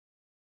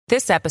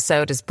This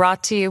episode is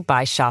brought to you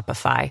by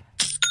Shopify.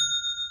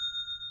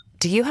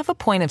 Do you have a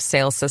point of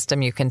sale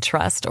system you can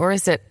trust, or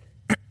is it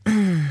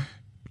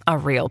a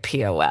real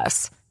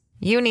POS?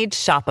 You need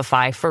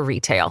Shopify for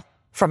retail.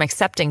 From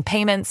accepting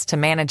payments to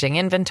managing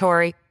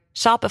inventory,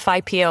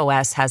 Shopify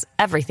POS has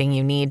everything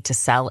you need to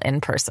sell in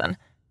person.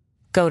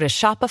 Go to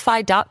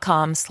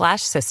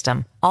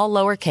shopify.com/system, all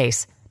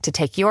lowercase, to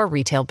take your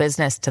retail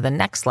business to the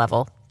next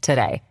level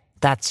today.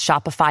 That's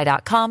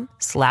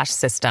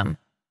shopify.com/system.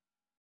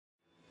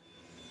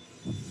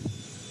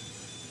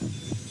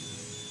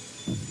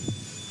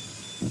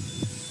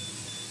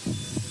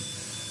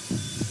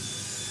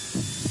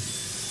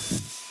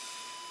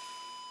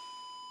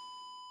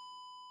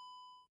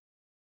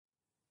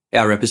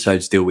 Our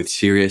episodes deal with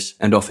serious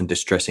and often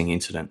distressing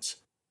incidents.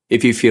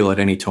 If you feel at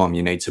any time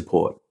you need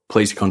support,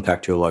 please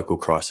contact your local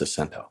crisis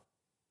centre.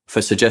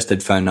 For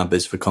suggested phone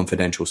numbers for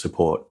confidential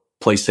support,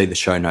 please see the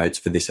show notes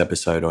for this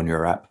episode on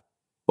your app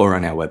or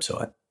on our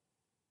website.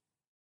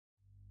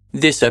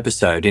 This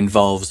episode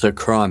involves a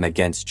crime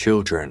against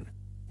children.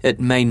 It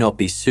may not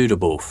be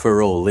suitable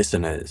for all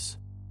listeners.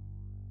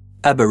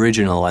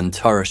 Aboriginal and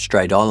Torres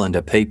Strait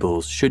Islander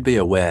peoples should be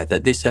aware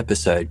that this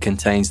episode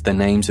contains the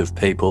names of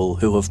people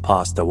who have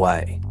passed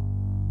away.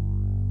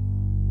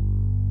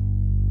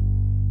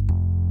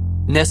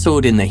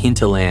 Nestled in the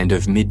hinterland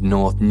of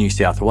mid-north New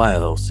South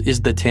Wales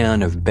is the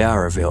town of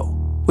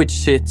Bowraville, which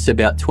sits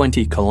about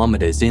 20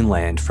 kilometres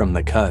inland from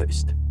the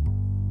coast.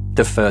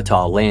 The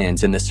fertile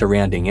lands in the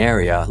surrounding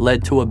area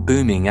led to a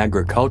booming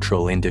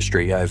agricultural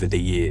industry over the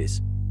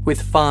years,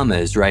 with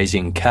farmers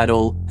raising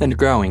cattle and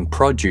growing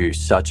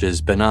produce such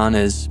as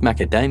bananas,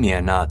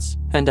 macadamia nuts,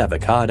 and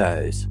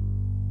avocados.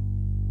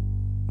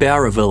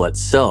 Bowraville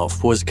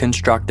itself was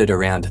constructed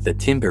around the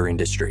timber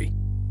industry,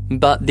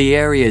 but the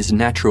area's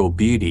natural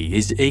beauty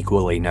is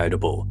equally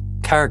notable,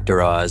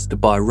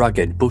 characterised by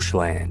rugged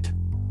bushland.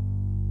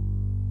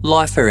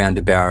 Life around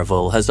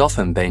Bowraville has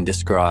often been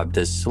described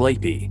as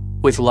sleepy,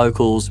 with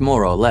locals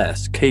more or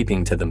less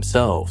keeping to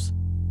themselves.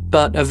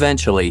 But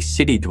eventually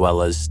city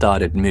dwellers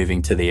started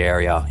moving to the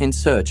area in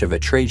search of a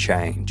tree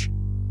change.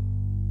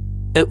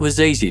 It was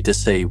easy to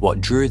see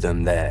what drew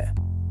them there.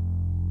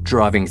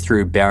 Driving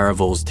through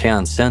Bowraville's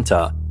town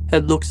centre,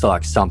 it looks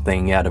like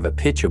something out of a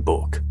picture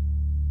book.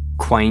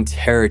 Quaint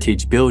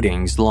heritage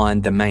buildings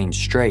lined the main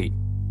street,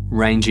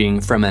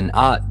 ranging from an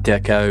Art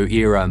Deco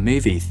era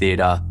movie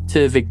theatre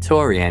to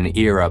Victorian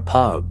era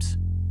pubs.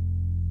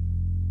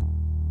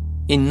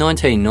 In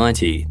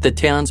 1990, the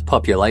town's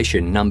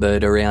population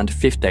numbered around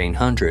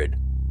 1,500,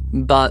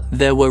 but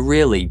there were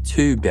really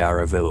two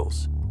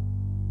Bowravilles.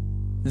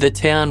 The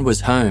town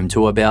was home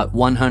to about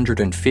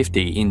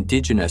 150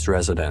 Indigenous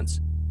residents,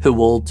 who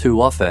all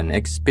too often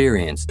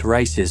experienced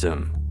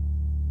racism.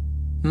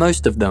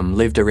 Most of them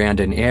lived around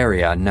an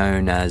area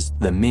known as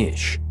the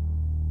Mish.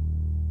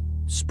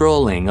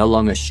 Sprawling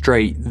along a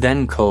street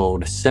then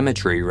called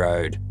Cemetery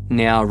Road,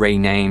 now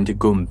renamed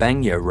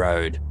Gumbanya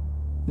Road,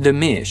 the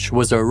Mish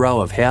was a row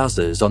of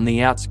houses on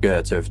the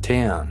outskirts of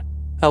town,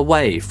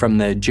 away from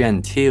the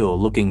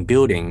genteel-looking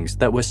buildings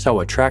that were so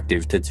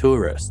attractive to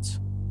tourists.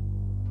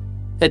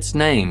 Its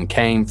name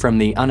came from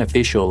the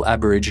unofficial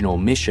Aboriginal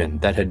mission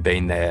that had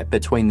been there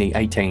between the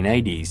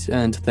 1880s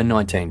and the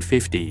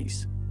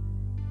 1950s.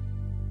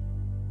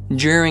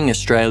 During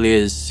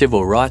Australia's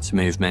civil rights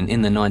movement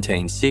in the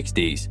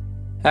 1960s,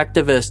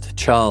 activist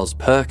Charles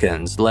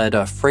Perkins led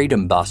a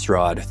freedom bus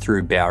ride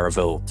through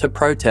Bowraville to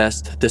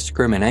protest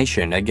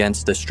discrimination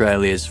against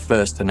Australia's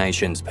First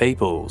Nations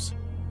peoples.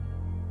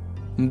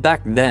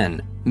 Back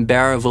then,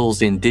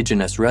 Bowraville's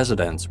Indigenous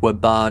residents were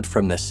barred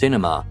from the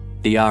cinema,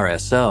 the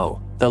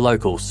RSL, the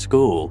local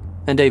school,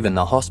 and even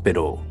the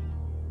hospital.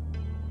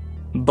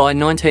 By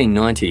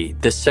 1990,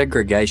 the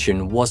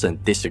segregation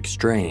wasn't this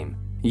extreme,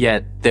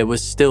 yet there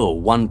was still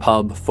one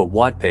pub for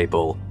white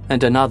people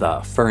and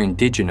another for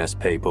Indigenous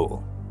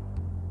people.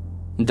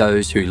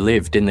 Those who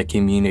lived in the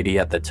community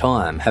at the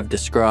time have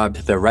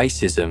described the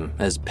racism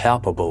as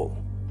palpable.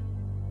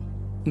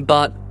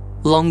 But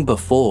long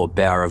before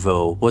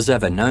Bowraville was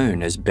ever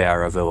known as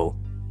Bowraville,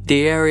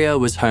 the area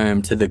was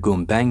home to the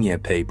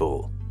Gumbanya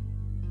people.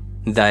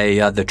 They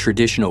are the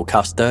traditional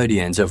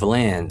custodians of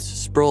lands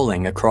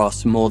sprawling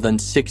across more than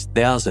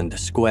 6,000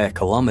 square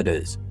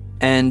kilometres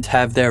and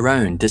have their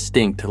own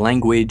distinct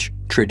language,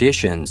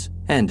 traditions,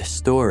 and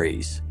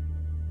stories.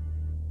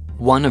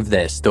 One of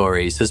their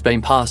stories has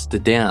been passed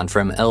down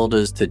from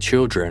elders to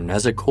children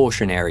as a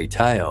cautionary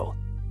tale.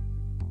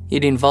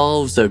 It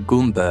involves a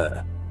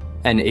Gumber,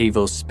 an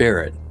evil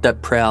spirit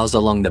that prowls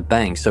along the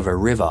banks of a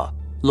river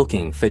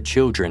looking for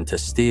children to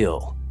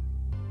steal.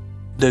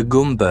 The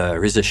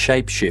Gumber is a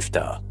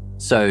shapeshifter,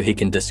 so he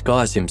can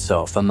disguise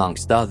himself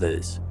amongst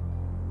others.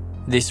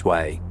 This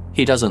way,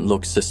 he doesn't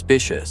look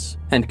suspicious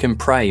and can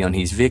prey on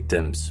his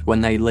victims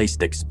when they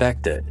least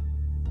expect it.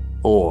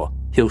 Or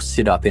he'll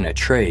sit up in a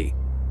tree,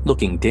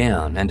 looking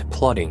down and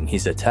plotting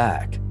his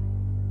attack.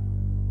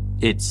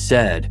 It's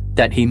said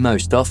that he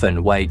most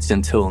often waits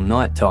until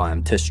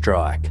nighttime to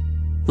strike,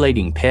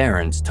 leading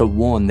parents to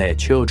warn their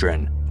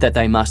children that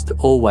they must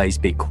always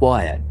be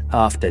quiet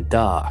after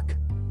dark.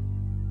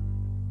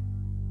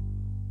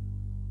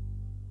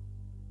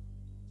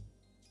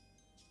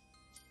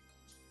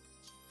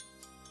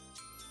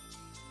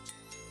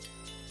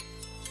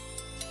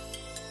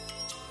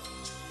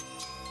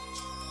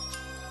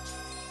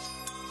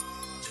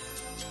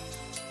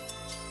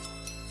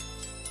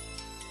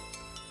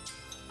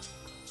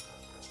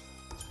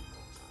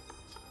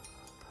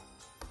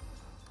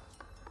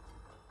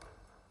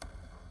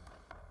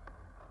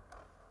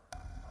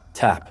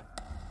 Tap,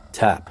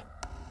 tap,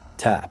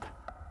 tap.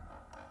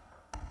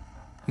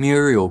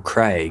 Muriel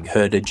Craig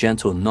heard a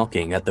gentle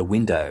knocking at the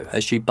window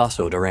as she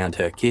bustled around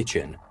her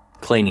kitchen,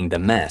 cleaning the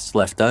mess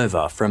left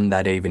over from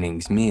that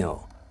evening's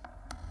meal.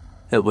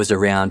 It was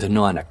around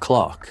 9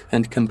 o'clock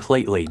and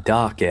completely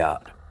dark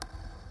out.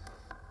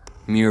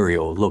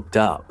 Muriel looked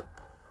up.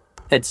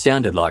 It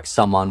sounded like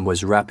someone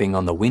was rapping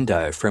on the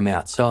window from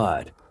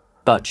outside,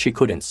 but she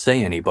couldn't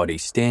see anybody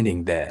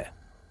standing there.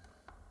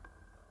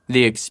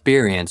 The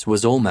experience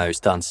was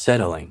almost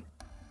unsettling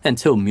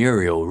until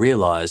Muriel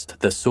realised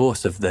the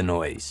source of the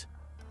noise.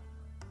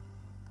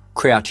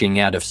 Crouching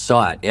out of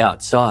sight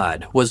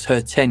outside was her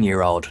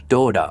 10-year-old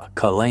daughter,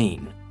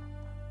 Colleen.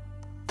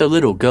 The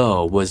little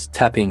girl was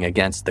tapping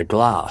against the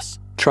glass,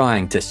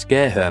 trying to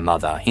scare her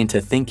mother into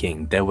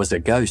thinking there was a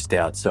ghost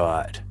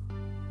outside.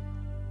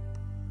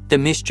 The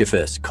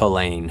mischievous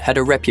Colleen had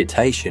a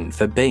reputation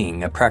for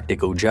being a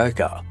practical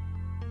joker.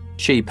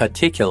 She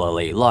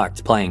particularly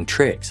liked playing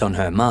tricks on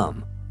her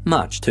mum,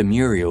 much to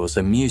Muriel's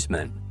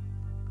amusement.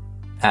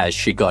 As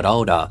she got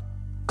older,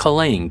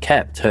 Colleen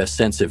kept her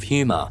sense of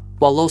humour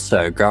while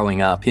also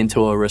growing up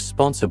into a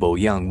responsible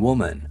young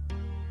woman.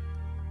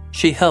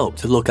 She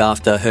helped look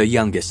after her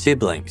younger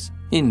siblings,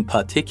 in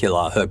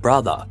particular her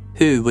brother,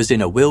 who was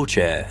in a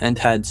wheelchair and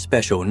had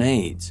special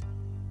needs.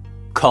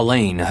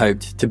 Colleen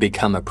hoped to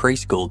become a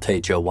preschool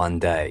teacher one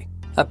day,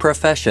 a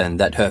profession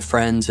that her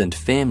friends and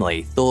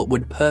family thought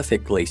would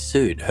perfectly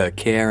suit her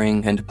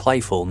caring and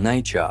playful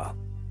nature.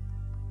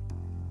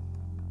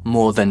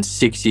 More than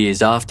 6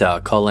 years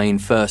after Colleen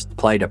first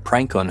played a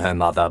prank on her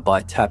mother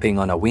by tapping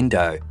on a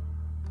window,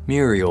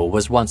 Muriel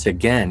was once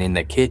again in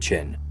the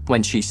kitchen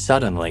when she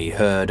suddenly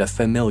heard a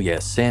familiar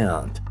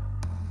sound.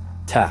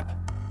 Tap,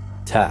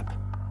 tap,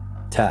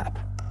 tap.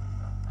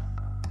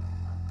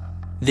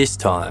 This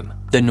time,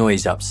 the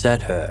noise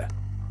upset her.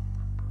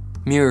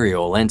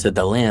 Muriel entered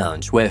the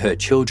lounge where her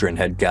children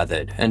had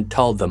gathered and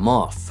told them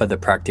off for the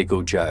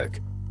practical joke,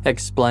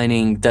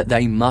 explaining that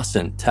they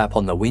mustn't tap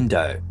on the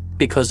window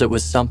because it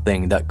was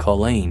something that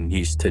Colleen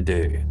used to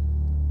do.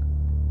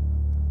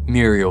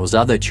 Muriel's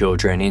other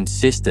children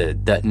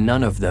insisted that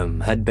none of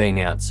them had been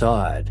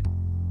outside.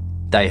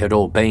 They had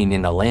all been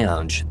in the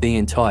lounge the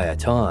entire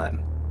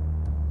time.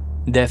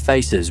 Their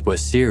faces were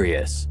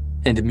serious,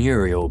 and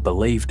Muriel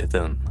believed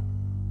them.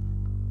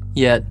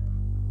 Yet,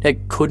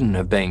 it couldn't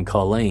have been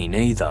Colleen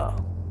either.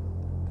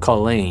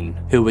 Colleen,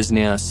 who was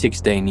now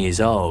 16 years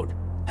old,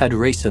 had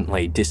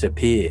recently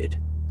disappeared.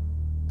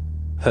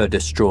 Her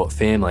distraught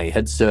family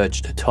had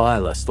searched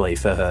tirelessly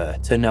for her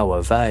to no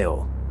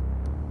avail.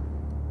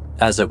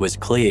 As it was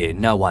clear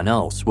no one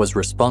else was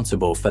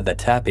responsible for the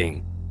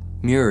tapping,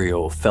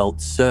 Muriel felt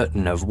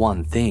certain of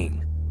one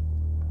thing.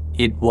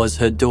 It was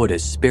her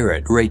daughter's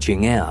spirit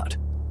reaching out,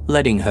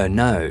 letting her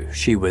know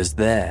she was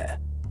there.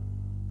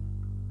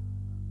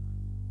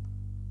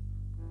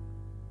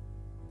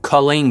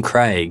 Colleen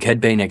Craig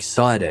had been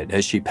excited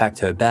as she packed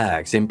her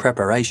bags in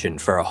preparation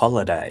for a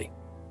holiday.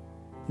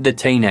 The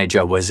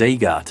teenager was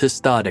eager to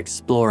start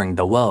exploring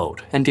the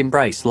world and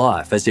embrace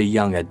life as a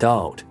young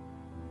adult.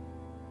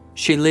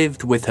 She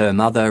lived with her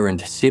mother and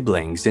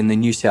siblings in the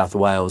New South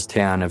Wales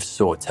town of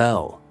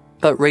Sawtell,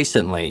 but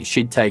recently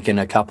she'd taken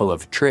a couple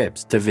of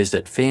trips to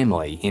visit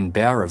family in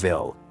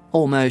Bowraville,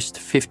 almost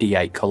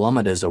 58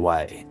 kilometres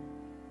away.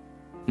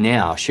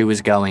 Now she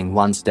was going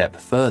one step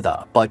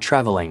further by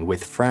travelling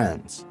with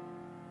friends.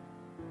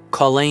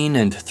 Colleen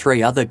and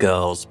 3 other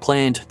girls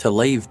planned to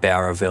leave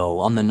Bowraville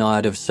on the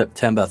night of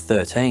September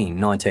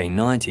 13,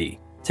 1990,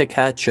 to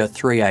catch a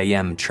 3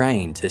 a.m.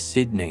 train to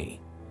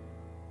Sydney.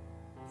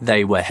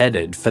 They were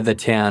headed for the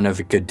town of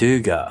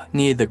Gaduga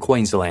near the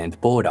Queensland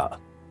border.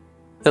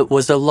 It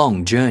was a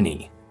long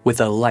journey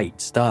with a late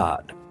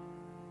start.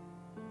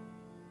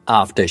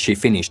 After she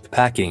finished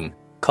packing,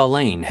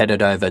 Colleen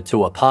headed over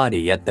to a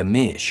party at the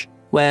Mish,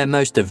 where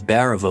most of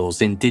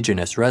Bowraville's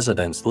Indigenous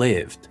residents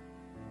lived.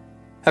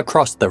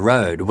 Across the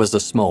road was a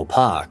small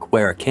park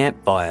where a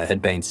campfire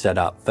had been set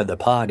up for the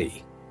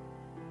party.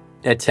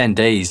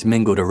 Attendees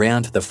mingled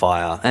around the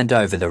fire and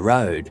over the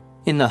road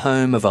in the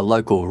home of a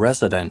local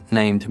resident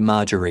named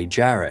Marjorie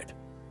Jarrett.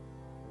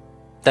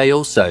 They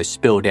also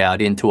spilled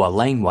out into a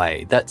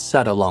laneway that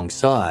sat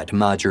alongside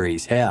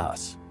Marjorie's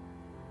house.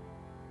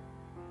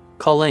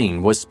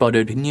 Colleen was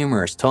spotted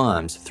numerous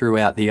times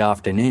throughout the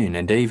afternoon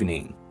and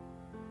evening.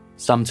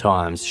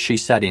 Sometimes she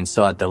sat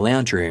inside the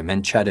lounge room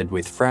and chatted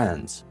with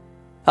friends.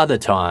 Other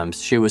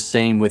times she was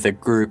seen with a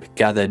group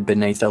gathered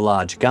beneath a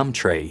large gum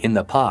tree in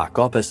the park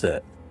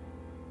opposite.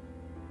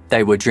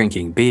 They were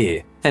drinking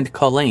beer, and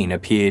Colleen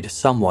appeared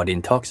somewhat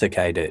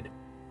intoxicated.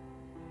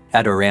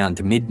 At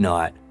around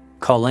midnight,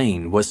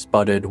 Colleen was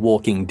spotted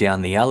walking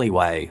down the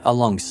alleyway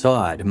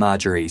alongside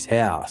Marjorie's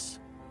house.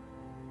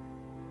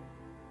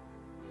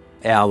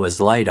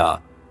 Hours later,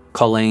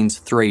 Colleen's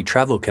 3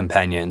 travel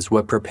companions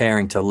were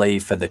preparing to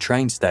leave for the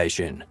train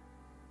station.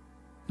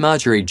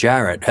 Marjorie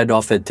Jarrett had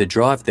offered to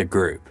drive the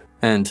group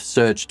and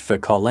searched for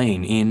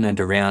Colleen in and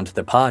around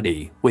the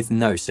party with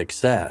no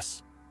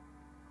success.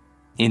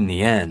 In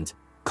the end,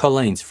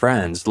 Colleen's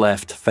friends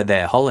left for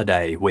their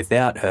holiday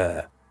without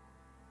her.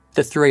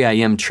 The 3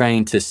 a.m.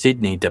 train to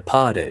Sydney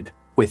departed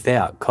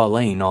without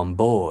Colleen on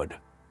board.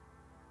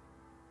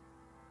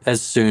 As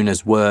soon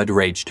as word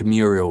reached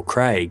Muriel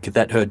Craig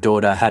that her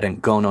daughter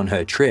hadn't gone on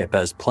her trip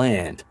as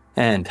planned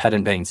and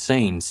hadn't been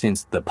seen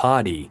since the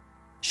party,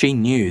 she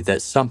knew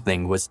that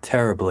something was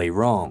terribly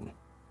wrong.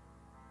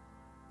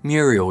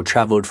 Muriel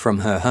travelled from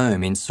her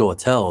home in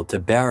Sawtell to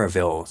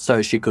Bowraville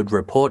so she could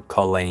report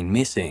Colleen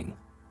missing.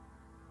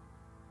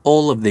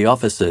 All of the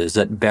officers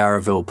at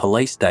Bowraville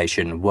Police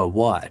Station were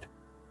white.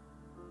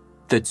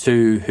 The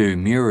 2 who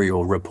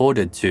Muriel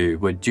reported to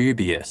were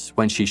dubious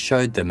when she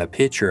showed them a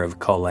picture of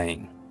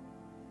Colleen.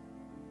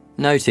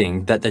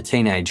 Noting that the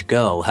teenage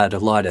girl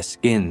had lighter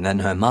skin than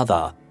her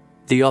mother,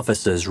 the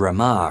officers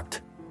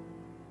remarked,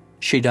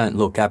 "She don't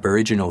look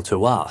Aboriginal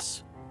to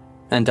us,"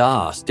 and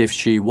asked if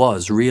she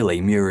was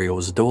really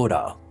Muriel's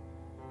daughter.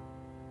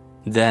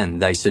 Then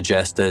they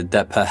suggested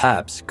that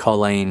perhaps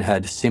Colleen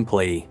had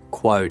simply,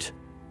 quote,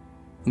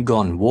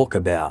 "gone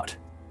walkabout."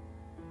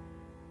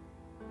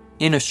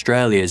 In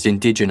Australia's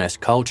Indigenous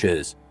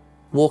cultures,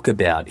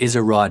 walkabout is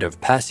a rite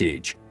of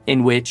passage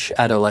in which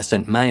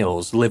adolescent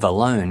males live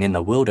alone in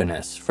the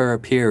wilderness for a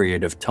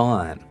period of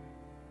time.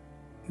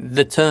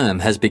 The term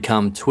has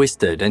become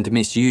twisted and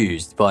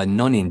misused by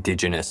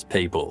non-Indigenous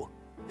people,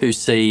 who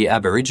see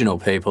Aboriginal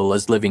people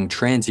as living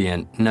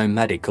transient,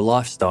 nomadic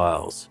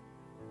lifestyles.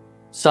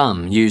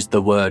 Some use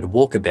the word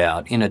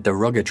walkabout in a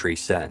derogatory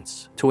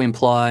sense to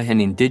imply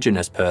an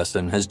Indigenous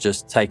person has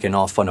just taken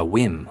off on a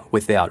whim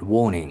without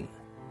warning.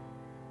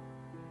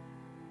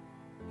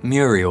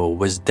 Muriel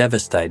was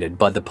devastated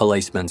by the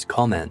policeman's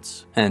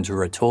comments and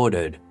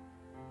retorted,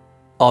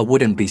 "I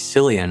wouldn't be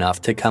silly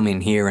enough to come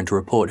in here and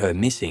report her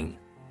missing.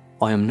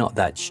 I am not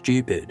that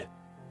stupid."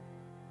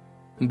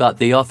 But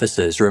the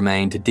officers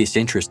remained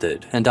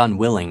disinterested and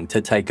unwilling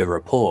to take a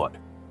report,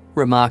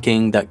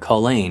 remarking that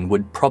Colleen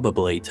would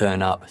probably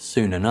turn up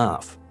soon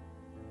enough.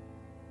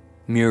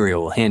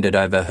 Muriel handed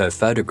over her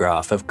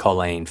photograph of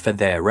Colleen for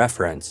their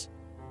reference,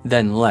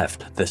 then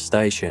left the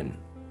station.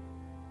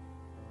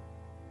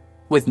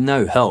 With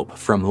no help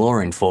from law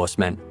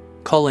enforcement,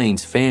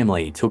 Colleen's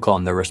family took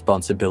on the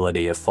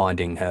responsibility of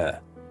finding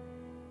her.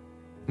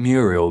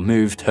 Muriel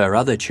moved her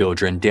other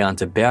children down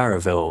to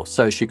Bowraville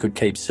so she could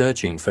keep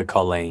searching for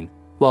Colleen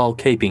while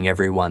keeping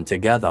everyone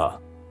together.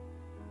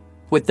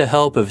 With the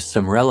help of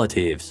some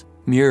relatives,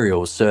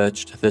 Muriel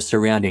searched the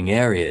surrounding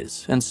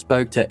areas and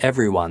spoke to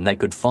everyone they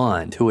could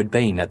find who had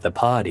been at the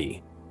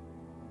party.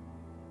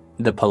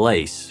 The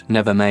police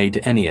never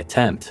made any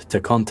attempt to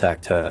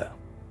contact her.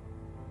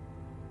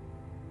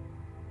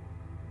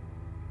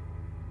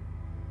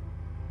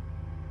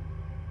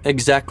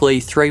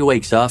 Exactly 3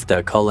 weeks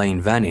after Colleen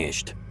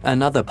vanished,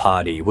 another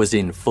party was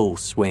in full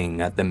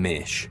swing at the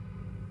Mish.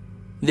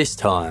 This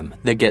time,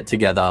 the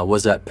get-together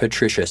was at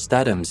Patricia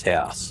Statham's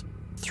house,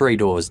 3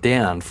 doors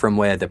down from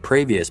where the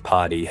previous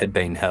party had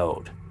been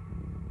held.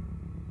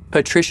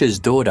 Patricia's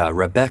daughter,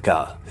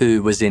 Rebecca,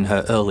 who was in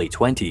her early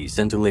 20s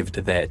and lived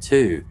there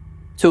too,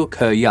 took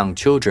her young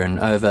children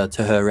over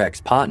to her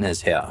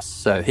ex-partner's house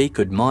so he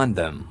could mind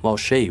them while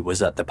she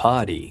was at the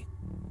party.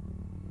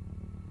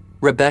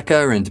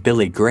 Rebecca and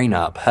Billy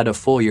Greenup had a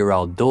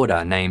 4-year-old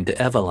daughter named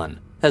Evelyn,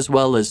 as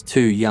well as 2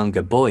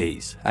 younger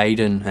boys,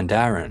 Aidan and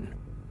Aaron.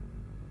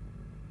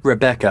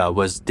 Rebecca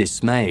was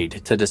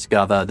dismayed to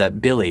discover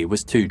that Billy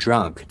was too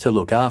drunk to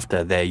look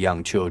after their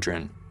young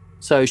children,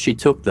 so she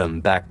took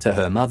them back to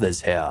her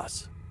mother's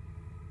house.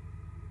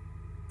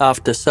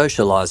 After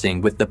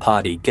socialising with the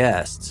party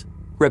guests,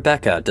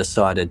 Rebecca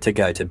decided to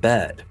go to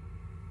bed.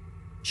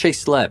 She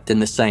slept in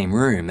the same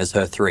room as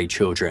her 3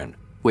 children,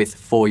 with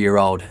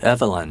 4-year-old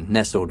Evelyn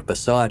nestled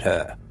beside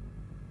her.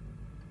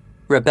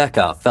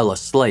 Rebecca fell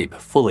asleep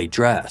fully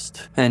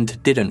dressed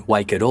and didn't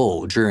wake at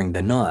all during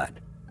the night,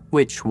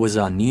 which was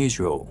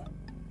unusual.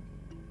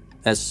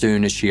 As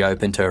soon as she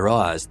opened her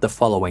eyes the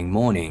following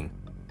morning,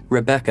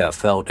 Rebecca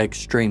felt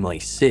extremely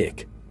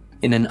sick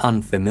in an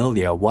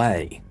unfamiliar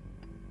way.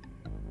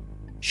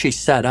 She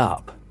sat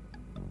up.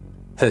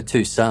 Her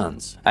 2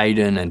 sons,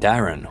 Aidan and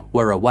Aaron,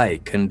 were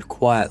awake and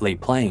quietly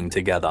playing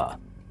together.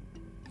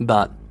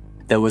 But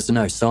there was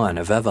no sign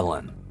of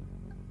Evelyn.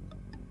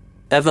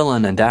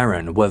 Evelyn and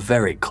Aaron were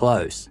very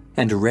close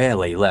and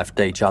rarely left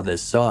each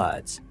other's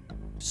sides,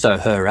 so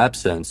her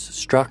absence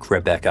struck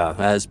Rebecca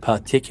as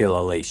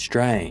particularly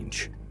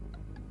strange.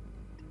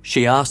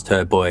 She asked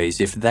her boys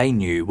if they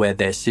knew where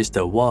their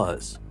sister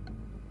was,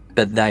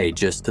 but they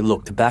just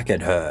looked back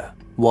at her,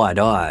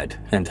 wide-eyed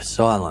and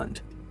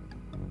silent.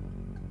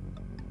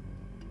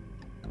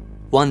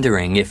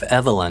 Wondering if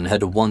Evelyn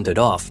had wandered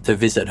off to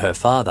visit her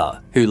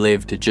father, who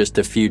lived just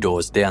a few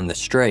doors down the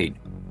street,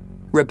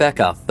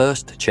 Rebecca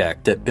first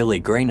checked at Billy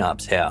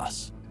Greenup's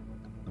house.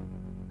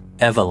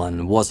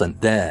 Evelyn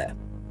wasn't there.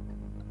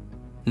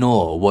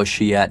 Nor was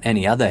she at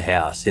any other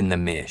house in the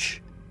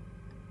Mish.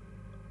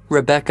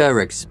 Rebecca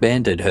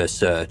expanded her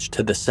search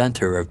to the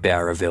centre of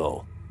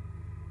Bowraville.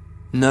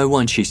 No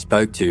one she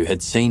spoke to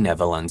had seen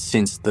Evelyn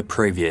since the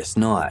previous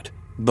night,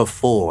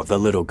 before the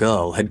little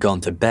girl had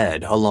gone to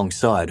bed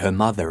alongside her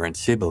mother and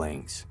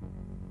siblings.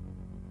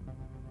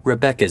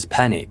 Rebecca's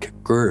panic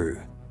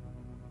grew.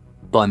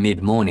 By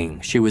mid-morning,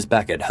 she was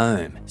back at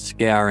home,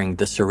 scouring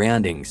the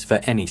surroundings for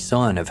any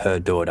sign of her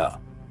daughter.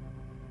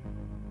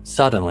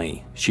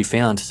 Suddenly, she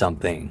found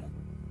something.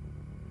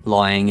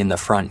 Lying in the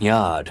front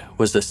yard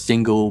was a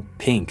single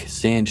pink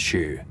sand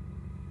shoe.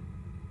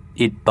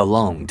 It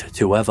belonged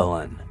to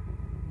Evelyn.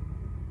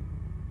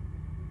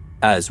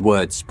 As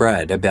word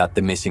spread about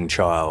the missing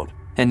child,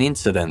 an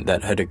incident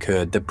that had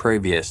occurred the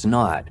previous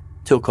night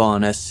took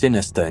on a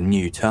sinister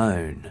new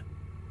tone.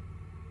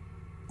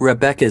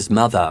 Rebecca's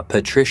mother,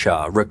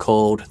 Patricia,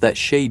 recalled that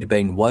she'd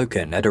been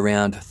woken at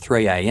around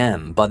 3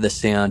 a.m. by the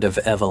sound of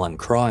Evelyn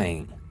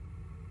crying.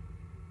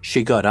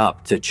 She got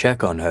up to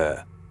check on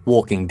her,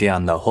 walking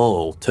down the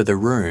hall to the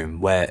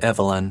room where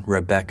Evelyn,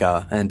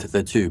 Rebecca, and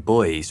the two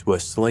boys were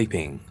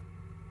sleeping.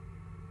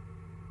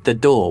 The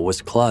door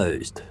was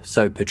closed,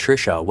 so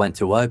Patricia went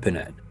to open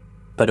it,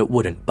 but it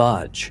wouldn't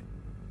budge.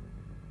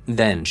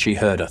 Then she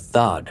heard a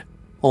thud,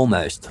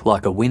 almost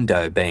like a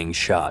window being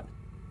shut,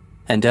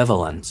 and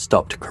Evelyn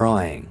stopped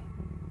crying.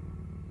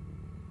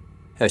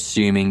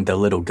 Assuming the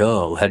little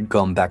girl had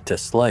gone back to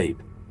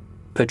sleep,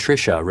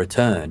 Patricia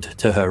returned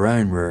to her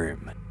own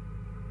room.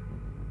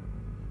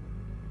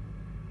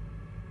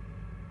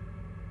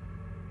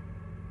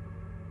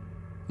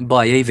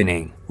 By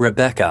evening,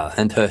 Rebecca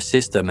and her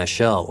sister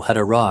Michelle had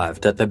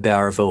arrived at the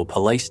Bowraville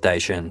police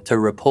station to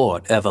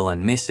report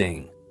Evelyn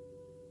missing.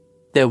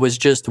 There was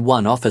just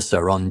one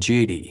officer on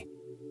duty.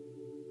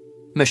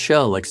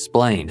 Michelle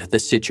explained the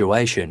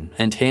situation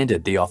and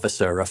handed the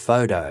officer a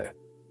photo.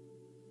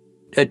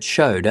 It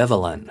showed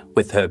Evelyn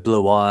with her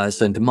blue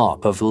eyes and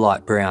mop of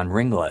light brown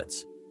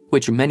ringlets,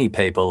 which many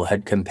people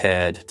had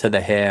compared to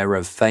the hair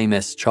of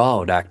famous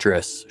child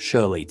actress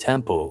Shirley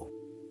Temple.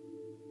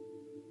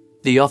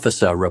 The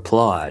officer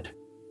replied,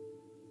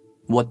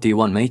 "What do you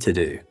want me to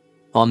do?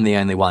 I'm the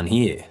only one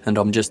here and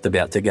I'm just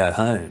about to go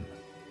home."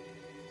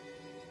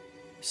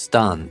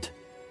 Stunned,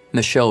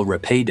 Michelle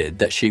repeated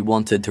that she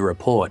wanted to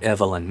report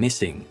Evelyn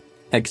missing,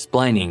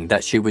 explaining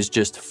that she was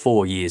just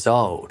 4 years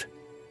old.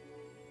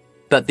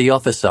 But the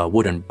officer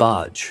wouldn't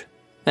budge,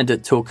 and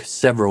it took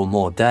several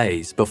more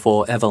days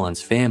before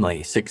Evelyn's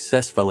family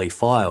successfully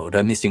filed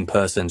a missing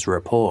persons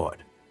report.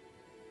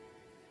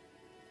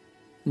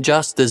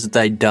 Just as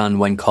they'd done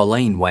when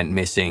Colleen went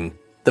missing,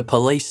 the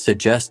police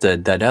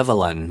suggested that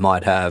Evelyn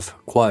might have,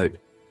 quote,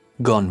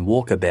 gone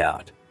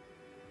walkabout.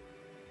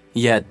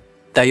 Yet,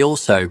 they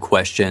also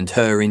questioned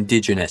her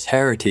Indigenous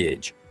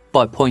heritage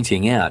by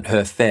pointing out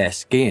her fair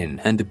skin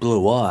and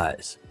blue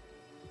eyes.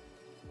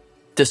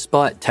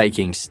 Despite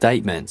taking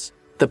statements,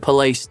 the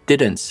police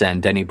didn't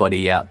send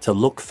anybody out to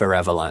look for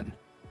Evelyn,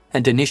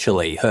 and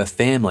initially her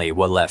family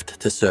were left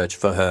to search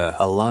for her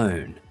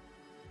alone.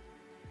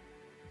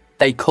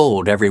 They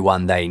called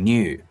everyone they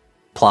knew,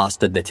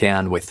 plastered the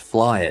town with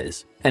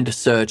flyers, and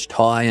searched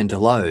high and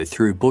low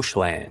through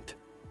bushland.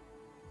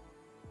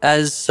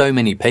 As so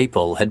many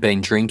people had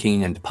been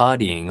drinking and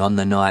partying on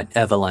the night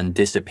Evelyn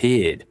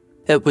disappeared,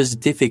 it was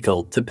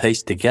difficult to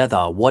piece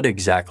together what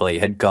exactly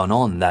had gone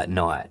on that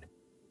night.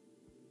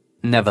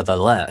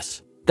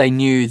 Nevertheless, they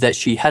knew that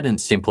she hadn't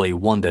simply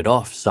wandered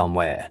off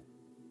somewhere.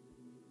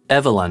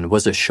 Evelyn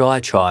was a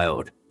shy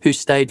child who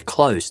stayed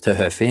close to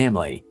her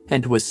family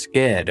and was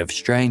scared of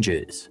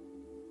strangers.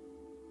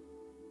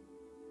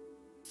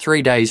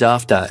 3 days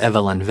after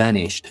Evelyn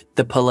vanished,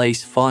 the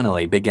police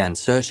finally began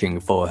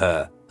searching for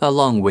her,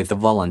 along with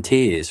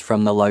volunteers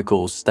from the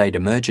local state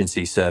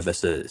emergency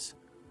services.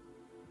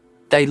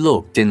 They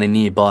looked in the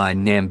nearby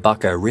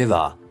Nambucca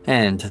River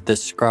and the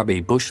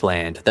scrubby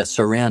bushland that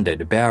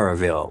surrounded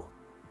Bowraville.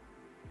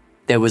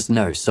 There was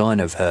no sign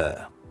of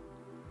her.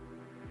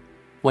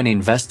 When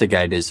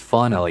investigators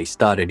finally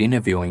started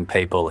interviewing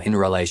people in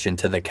relation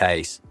to the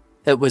case,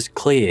 it was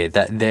clear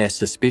that their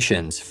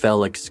suspicions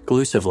fell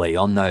exclusively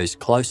on those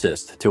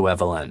closest to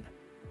Evelyn.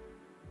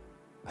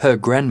 Her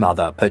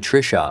grandmother,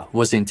 Patricia,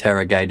 was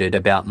interrogated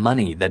about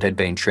money that had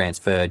been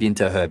transferred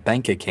into her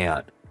bank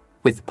account,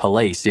 with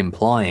police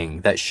implying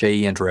that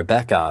she and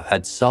Rebecca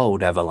had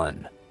sold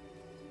Evelyn.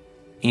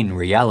 In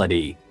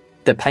reality,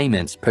 the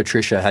payments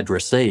Patricia had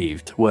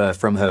received were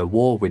from her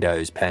war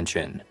widow's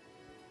pension.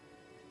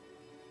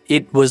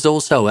 It was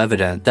also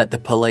evident that the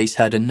police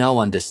had no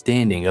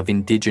understanding of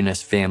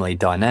Indigenous family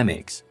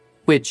dynamics,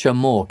 which are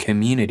more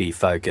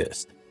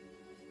community-focused.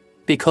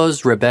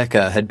 Because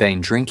Rebecca had been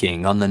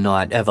drinking on the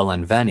night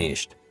Evelyn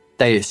vanished,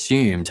 they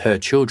assumed her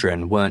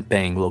children weren't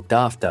being looked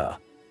after.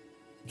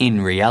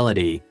 In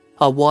reality,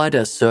 a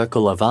wider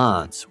circle of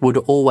aunts would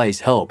always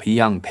help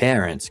young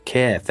parents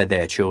care for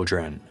their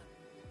children.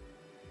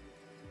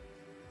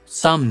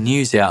 Some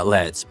news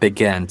outlets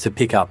began to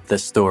pick up the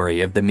story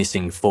of the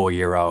missing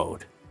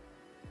 4-year-old.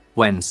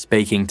 When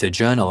speaking to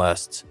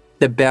journalists,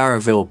 the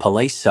Bowraville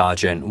police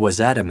sergeant was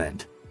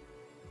adamant.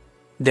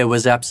 There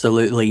was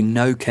absolutely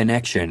no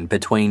connection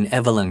between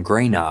Evelyn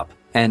Greenup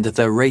and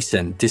the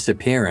recent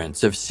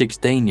disappearance of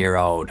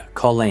 16-year-old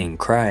Colleen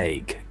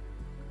Craig.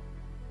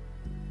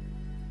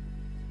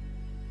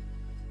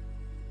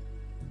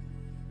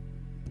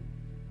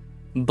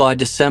 By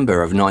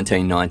December of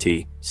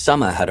 1990,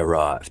 summer had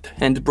arrived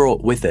and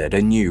brought with it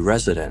a new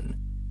resident.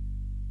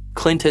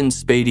 Clinton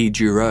Speedy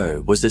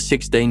Duro was a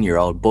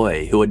 16-year-old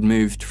boy who had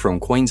moved from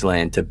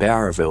Queensland to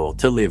Bowraville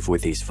to live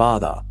with his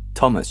father,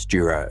 Thomas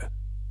Duro.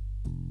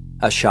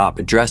 A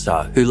sharp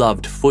dresser who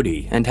loved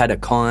footy and had a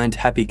kind,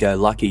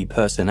 happy-go-lucky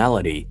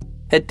personality,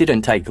 it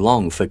didn't take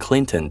long for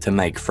Clinton to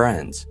make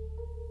friends.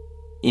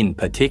 In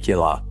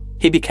particular,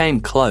 he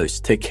became close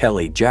to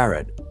Kelly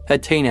Jarrett, a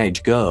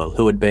teenage girl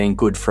who had been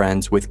good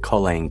friends with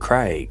Colleen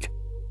Craig.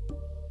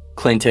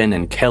 Clinton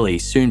and Kelly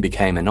soon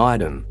became an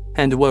item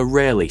and were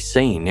rarely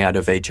seen out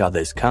of each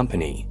other's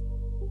company.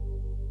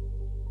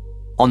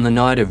 On the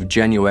night of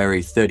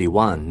January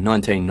 31,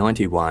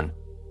 1991,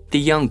 the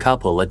young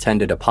couple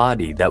attended a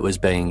party that was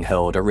being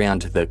held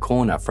around the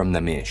corner from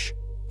the Mish,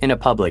 in a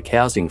public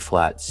housing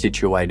flat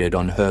situated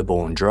on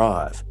Herborn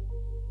Drive.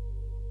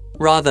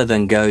 Rather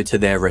than go to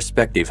their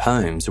respective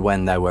homes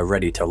when they were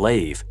ready to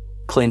leave,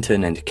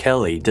 Clinton and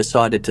Kelly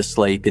decided to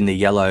sleep in the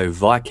yellow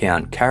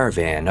Viscount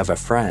caravan of a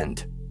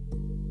friend.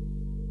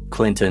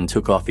 Clinton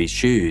took off his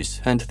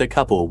shoes and the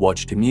couple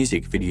watched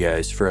music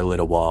videos for a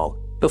little while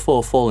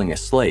before falling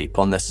asleep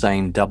on the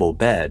same double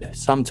bed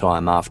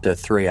sometime after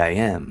 3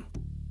 a.m.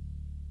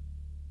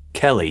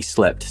 Kelly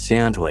slept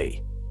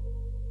soundly.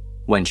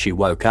 When she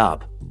woke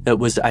up, it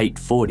was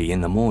 8:40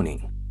 in the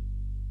morning.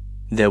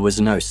 There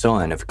was no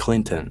sign of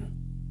Clinton.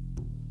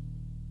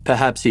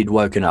 Perhaps he'd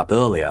woken up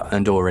earlier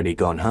and already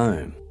gone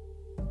home.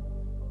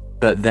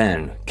 But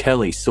then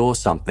Kelly saw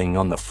something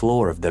on the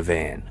floor of the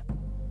van.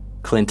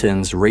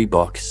 Clinton's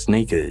Reebok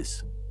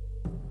sneakers.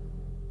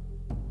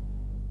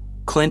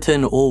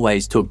 Clinton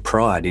always took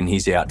pride in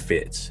his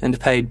outfits and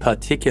paid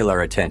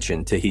particular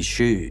attention to his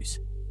shoes.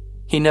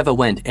 He never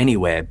went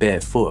anywhere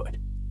barefoot.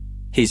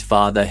 His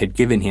father had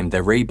given him the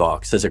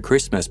Reeboks as a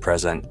Christmas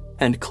present,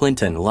 and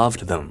Clinton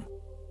loved them.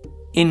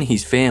 In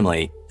his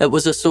family, it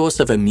was a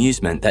source of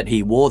amusement that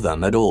he wore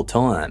them at all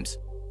times.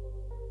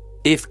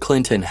 If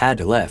Clinton had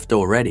left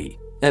already,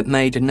 it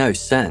made no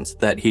sense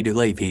that he'd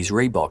leave his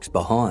Reeboks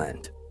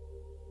behind.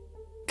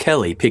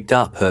 Kelly picked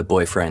up her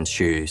boyfriend's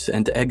shoes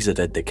and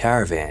exited the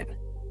caravan,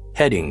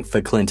 heading for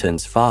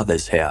Clinton's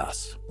father's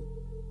house.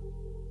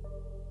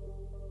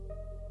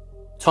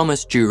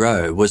 Thomas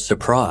Duro was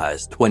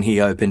surprised when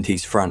he opened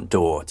his front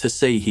door to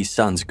see his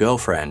son's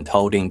girlfriend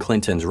holding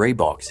Clinton's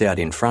Reeboks out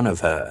in front of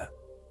her.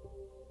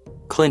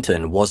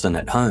 Clinton wasn't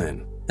at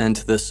home, and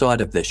the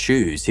sight of the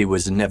shoes he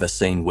was never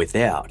seen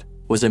without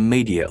was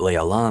immediately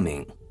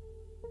alarming.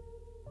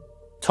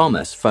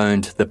 Thomas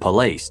phoned the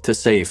police to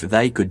see if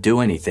they could do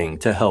anything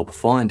to help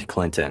find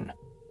Clinton,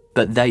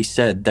 but they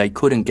said they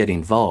couldn't get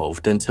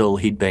involved until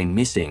he'd been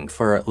missing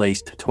for at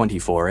least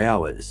 24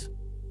 hours.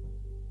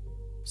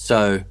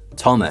 So,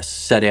 Thomas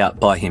set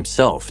out by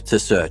himself to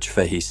search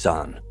for his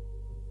son.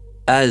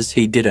 As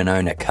he didn't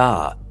own a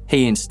car,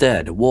 he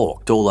instead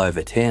walked all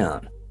over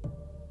town.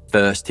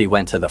 First, he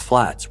went to the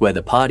flats where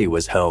the party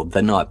was held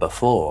the night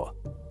before.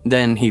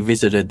 Then he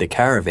visited the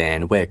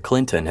caravan where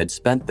Clinton had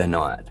spent the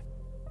night.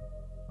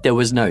 There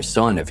was no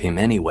sign of him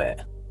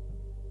anywhere.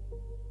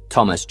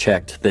 Thomas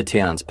checked the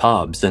town's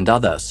pubs and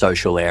other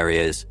social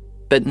areas,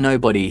 but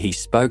nobody he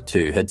spoke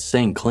to had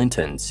seen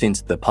Clinton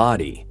since the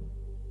party.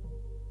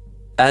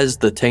 As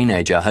the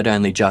teenager had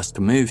only just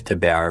moved to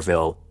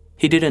Bowraville,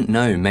 he didn't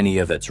know many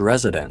of its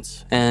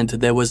residents, and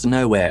there was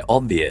nowhere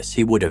obvious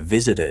he would have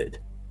visited.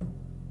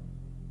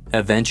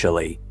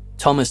 Eventually,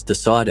 Thomas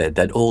decided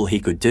that all he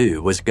could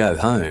do was go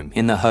home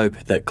in the hope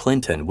that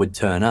Clinton would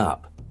turn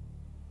up.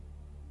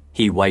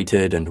 He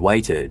waited and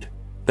waited,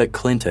 but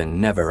Clinton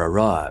never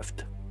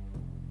arrived.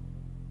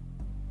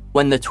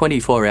 When the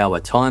 24-hour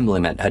time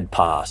limit had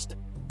passed,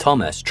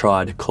 Thomas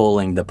tried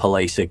calling the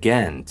police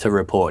again to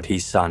report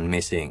his son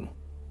missing.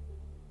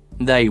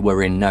 They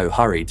were in no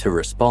hurry to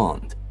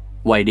respond,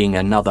 waiting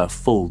another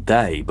full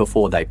day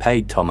before they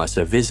paid Thomas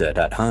a visit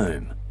at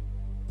home.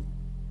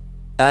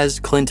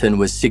 As Clinton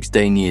was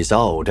 16 years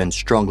old and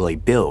strongly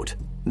built,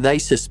 they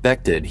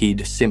suspected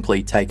he'd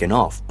simply taken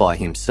off by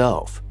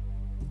himself.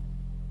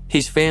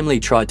 His family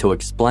tried to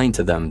explain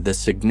to them the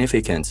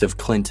significance of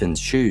Clinton's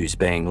shoes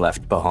being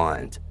left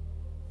behind,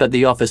 but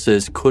the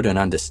officers couldn't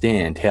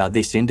understand how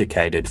this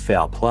indicated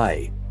foul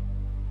play.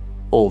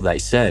 All they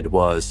said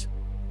was,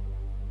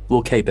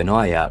 "We'll keep an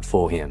eye out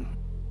for him."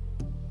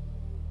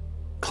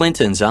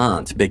 Clinton's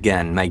aunt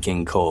began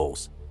making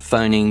calls,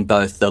 phoning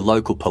both the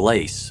local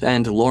police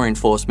and law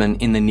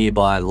enforcement in the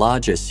nearby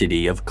larger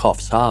city of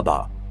Coffs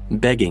Harbour,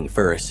 begging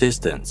for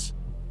assistance.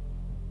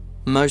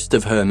 Most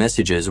of her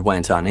messages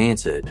went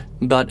unanswered,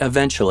 but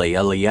eventually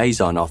a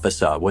liaison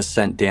officer was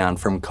sent down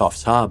from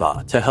Coffs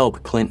Harbour to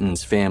help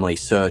Clinton's family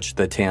search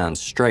the town's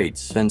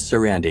streets and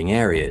surrounding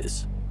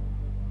areas.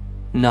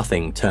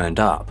 Nothing turned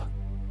up.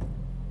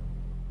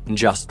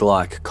 Just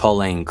like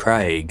Colleen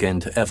Craig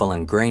and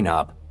Evelyn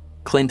Greenup,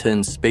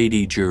 Clinton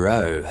Speedy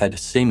Giroux had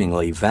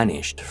seemingly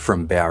vanished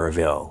from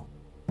Bowraville.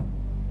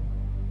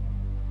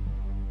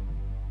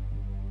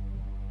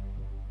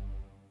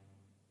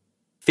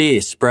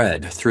 Fear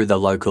spread through the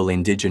local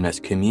Indigenous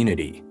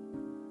community.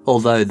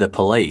 Although the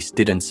police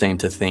didn't seem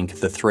to think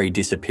the three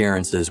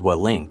disappearances were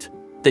linked,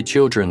 the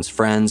children's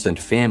friends and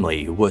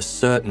family were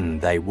certain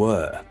they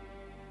were.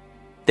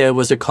 There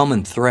was a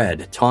common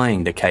thread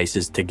tying the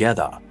cases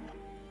together.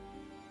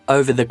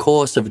 Over the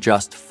course of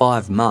just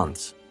 5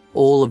 months,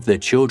 all of the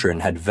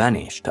children had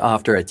vanished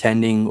after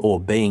attending or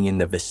being in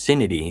the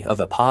vicinity of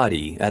a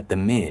party at the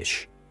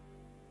Mish.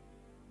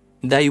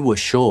 They were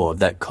sure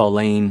that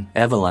Colleen,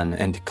 Evelyn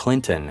and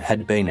Clinton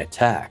had been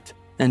attacked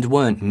and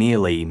weren't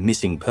merely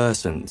missing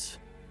persons.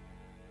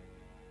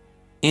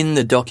 In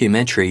the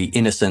documentary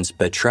Innocence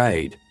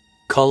Betrayed,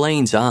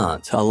 Colleen's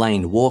aunt,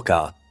 Elaine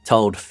Walker,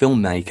 told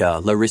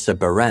filmmaker Larissa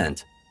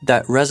Barrant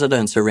that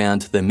residents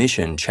around the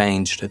mission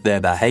changed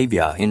their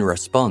behaviour in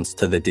response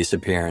to the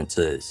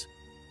disappearances.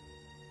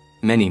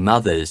 Many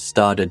mothers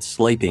started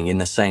sleeping in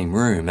the same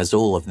room as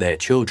all of their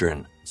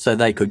children so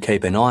they could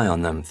keep an eye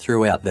on them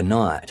throughout the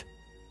night.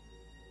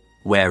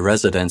 Where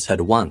residents had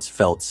once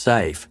felt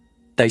safe,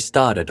 they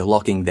started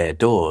locking their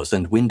doors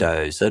and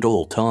windows at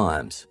all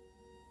times.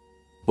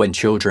 When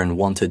children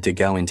wanted to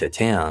go into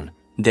town,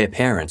 their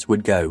parents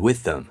would go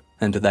with them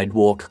and they'd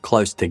walk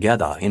close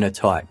together in a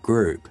tight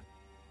group.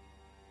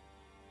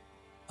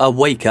 A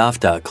week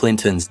after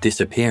Clinton's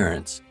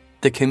disappearance,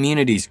 the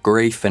community's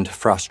grief and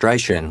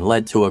frustration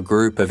led to a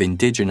group of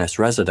Indigenous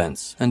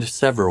residents and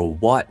several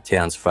white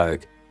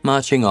townsfolk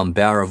marching on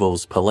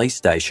Bowraville's police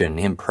station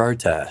in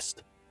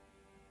protest.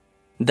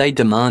 They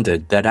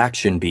demanded that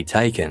action be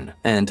taken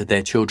and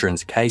their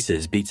children's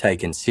cases be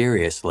taken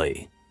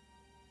seriously.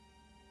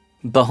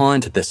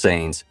 Behind the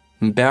scenes,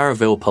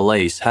 Bowraville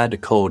police had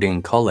called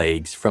in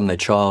colleagues from the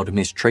Child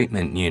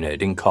Mistreatment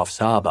Unit in Coffs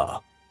Harbour.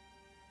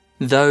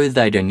 Though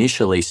they'd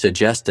initially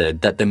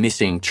suggested that the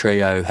missing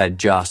trio had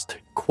just,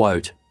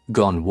 quote,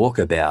 gone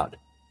walkabout,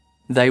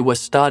 they were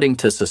starting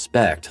to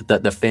suspect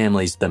that the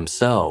families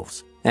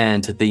themselves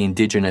and the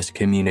Indigenous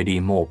community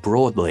more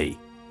broadly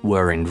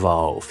were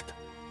involved.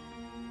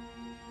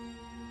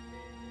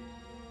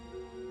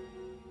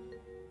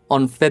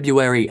 On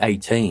February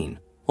 18,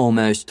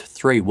 almost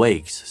 3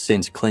 weeks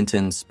since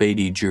Clinton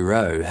Speedy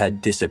Giroux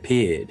had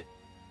disappeared,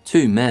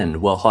 2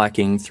 men were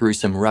hiking through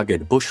some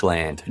rugged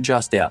bushland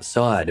just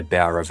outside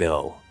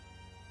Bowraville.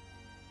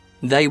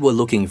 They were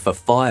looking for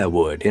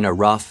firewood in a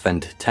rough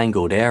and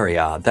tangled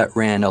area that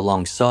ran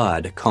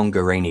alongside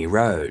Congarini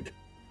Road,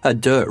 a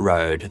dirt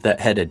road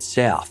that headed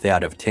south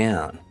out of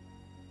town.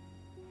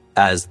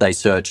 As they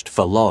searched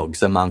for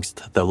logs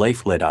amongst the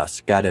leaf litter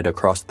scattered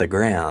across the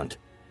ground,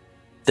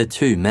 the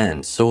 2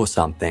 men saw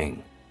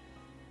something.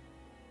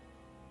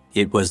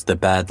 It was the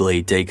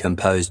badly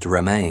decomposed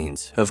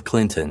remains of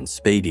Clinton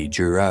Speedy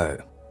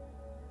Giroux.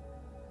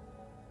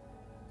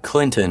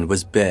 Clinton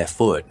was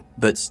barefoot,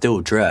 but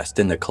still dressed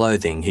in the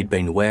clothing he'd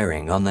been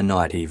wearing on the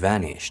night he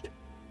vanished.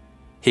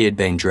 He had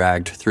been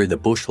dragged through the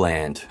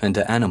bushland and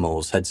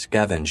animals had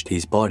scavenged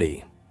his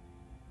body.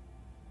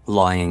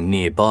 Lying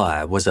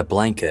nearby was a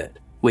blanket,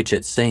 which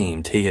it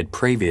seemed he had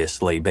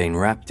previously been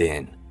wrapped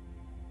in.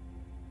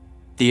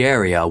 The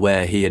area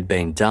where he had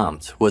been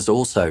dumped was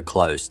also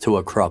close to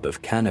a crop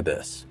of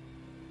cannabis.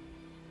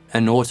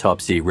 An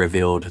autopsy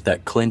revealed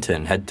that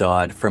Clinton had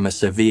died from a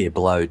severe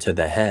blow to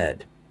the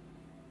head.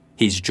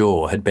 His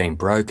jaw had been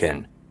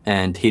broken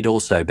and he'd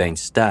also been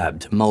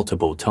stabbed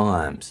multiple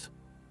times.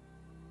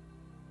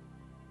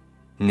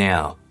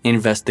 Now,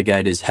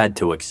 investigators had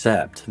to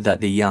accept that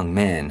the young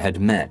man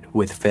had met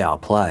with foul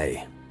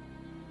play.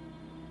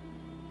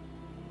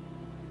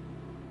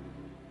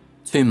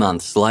 2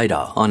 months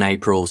later, on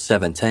April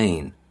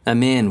 17, a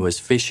man was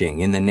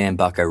fishing in the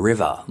Nambucca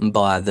River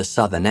by the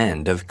southern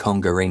end of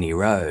Congarini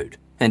Road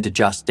and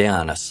just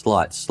down a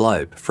slight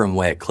slope from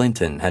where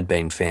Clinton had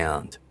been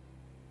found.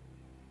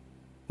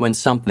 When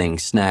something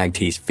snagged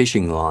his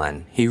fishing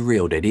line, he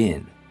reeled it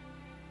in.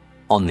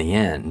 On the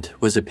end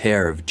was a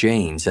pair of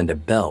jeans and a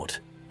belt,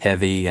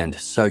 heavy and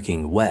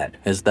soaking wet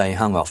as they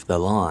hung off the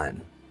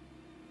line.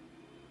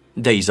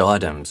 These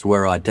items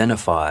were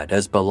identified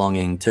as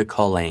belonging to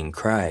Colleen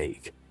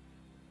Craig.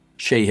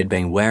 She had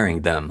been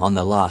wearing them on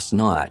the last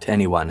night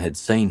anyone had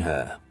seen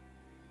her.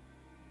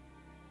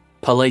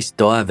 Police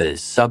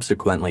divers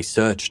subsequently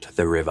searched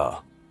the river.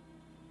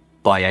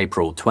 By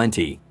April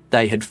 20,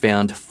 they had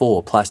found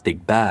 4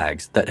 plastic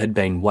bags that had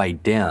been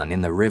weighed down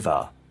in the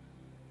river.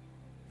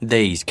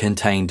 These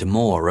contained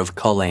more of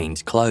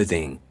Colleen's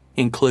clothing,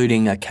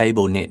 including a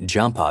cable-knit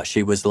jumper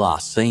she was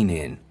last seen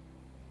in.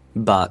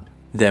 But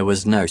there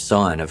was no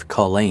sign of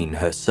Colleen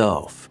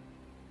herself.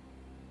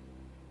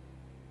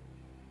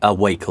 A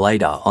week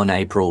later, on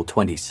April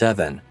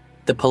 27,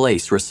 the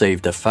police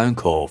received a phone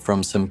call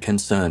from some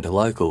concerned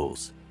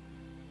locals.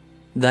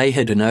 They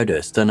had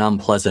noticed an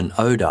unpleasant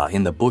odour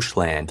in the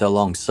bushland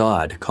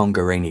alongside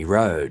Congarini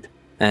Road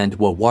and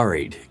were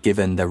worried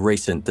given the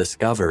recent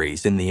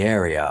discoveries in the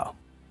area.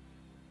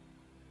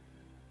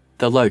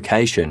 The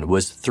location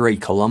was 3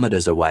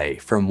 kilometres away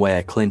from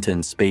where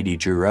Clinton Speedy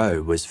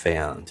Giroux was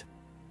found.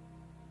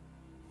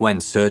 When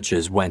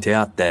searchers went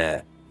out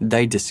there,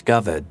 they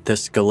discovered the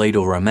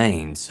skeletal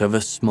remains of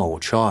a small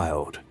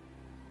child.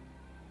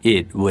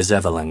 It was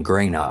Evelyn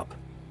Greenup.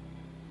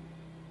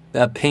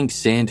 A pink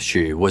sand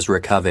shoe was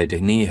recovered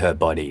near her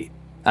body,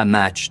 a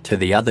match to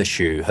the other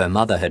shoe her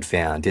mother had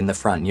found in the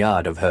front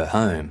yard of her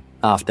home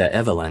after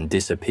Evelyn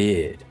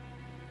disappeared.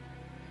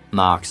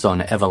 Marks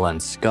on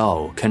Evelyn's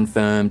skull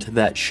confirmed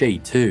that she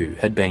too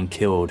had been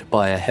killed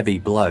by a heavy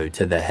blow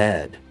to the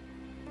head.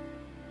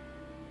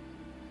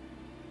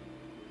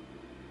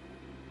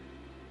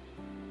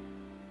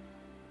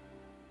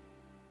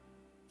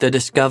 The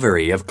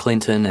discovery of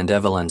Clinton and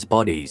Evelyn's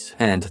bodies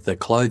and the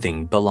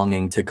clothing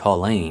belonging to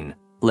Colleen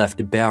left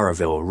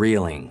Bowraville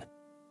reeling.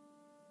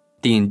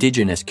 The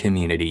Indigenous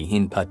community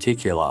in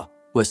particular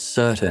was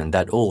certain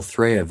that all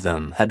 3 of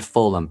them had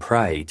fallen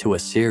prey to a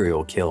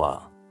serial killer.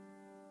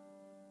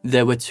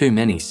 There were too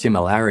many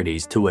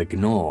similarities to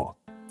ignore,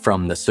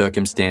 from the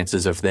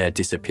circumstances of their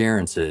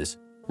disappearances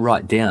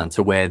right down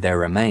to where their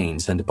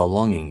remains and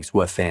belongings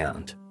were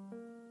found.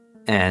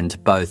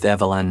 And both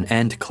Evelyn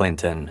and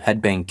Clinton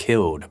had been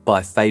killed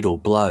by fatal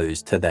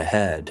blows to the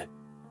head.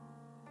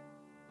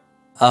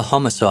 A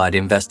homicide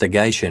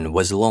investigation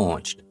was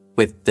launched,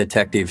 with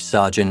Detective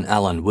Sergeant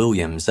Alan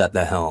Williams at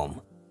the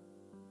helm.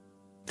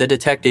 The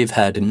detective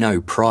had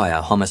no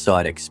prior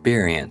homicide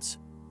experience,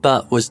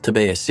 but was to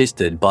be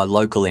assisted by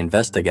local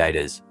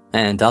investigators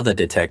and other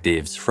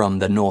detectives from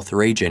the North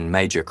Region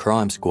Major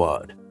Crime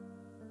Squad.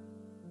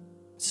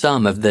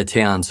 Some of the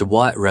town's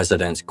white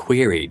residents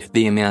queried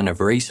the amount of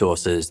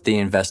resources the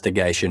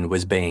investigation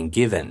was being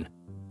given,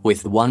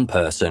 with one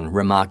person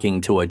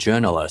remarking to a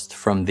journalist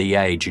from the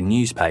Age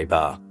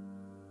newspaper,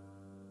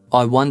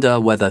 "I wonder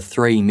whether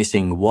 3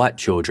 missing white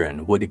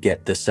children would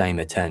get the same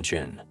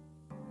attention."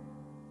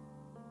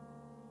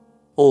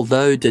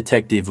 Although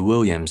Detective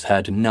Williams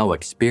had no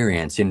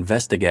experience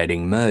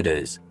investigating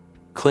murders,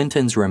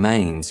 Clinton's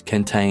remains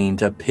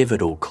contained a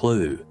pivotal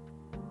clue: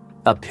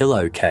 a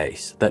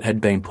pillowcase that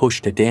had been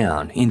pushed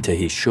down into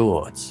his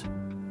shorts.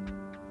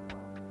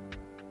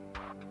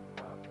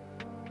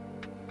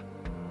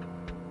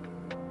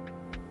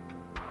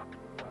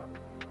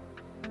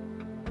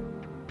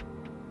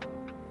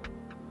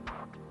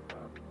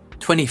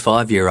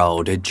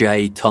 "25-year-old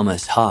J.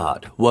 Thomas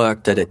Hart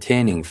worked at a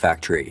tanning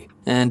factory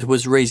and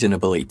was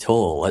reasonably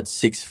tall at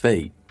 6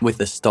 feet with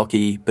a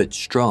stocky but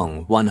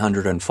strong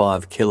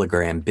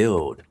 105-kilogram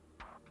build.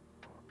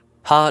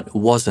 Hart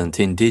wasn't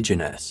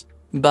Indigenous,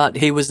 but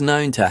he was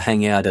known to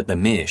hang out at the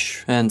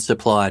Mish and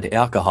supplied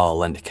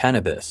alcohol and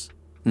cannabis,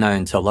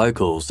 known to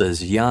locals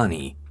as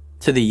Yanni,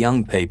 to the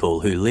young people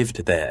who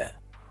lived there.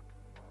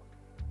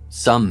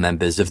 Some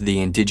members of the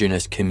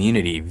Indigenous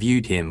community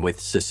viewed him with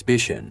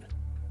suspicion.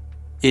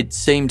 It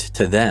seemed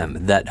to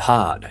them that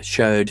Hart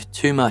showed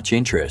too much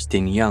interest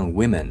in young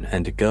women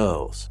and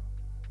girls.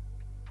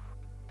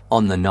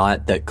 On the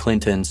night that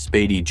Clinton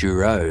Speedy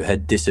Giroux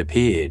had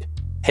disappeared,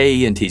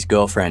 he and his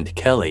girlfriend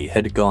Kelly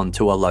had gone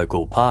to a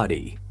local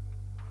party.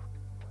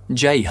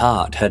 Jay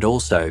Hart had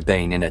also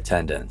been in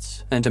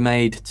attendance and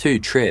made 2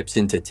 trips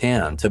into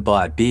town to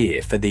buy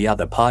beer for the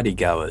other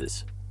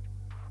partygoers.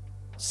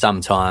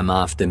 Sometime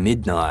after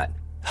midnight,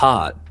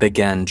 Hart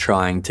began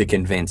trying to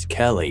convince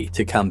Kelly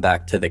to come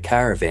back to the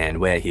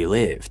caravan where he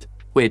lived,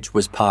 which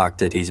was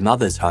parked at his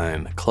mother's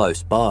home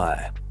close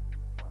by.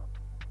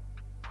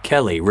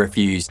 Kelly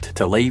refused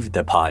to leave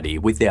the party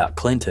without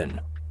Clinton,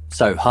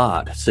 so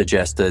Hart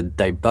suggested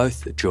they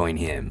both join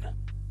him.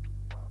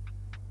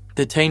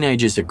 The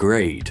teenagers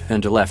agreed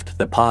and left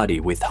the party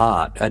with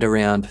Hart at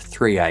around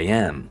 3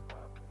 a.m.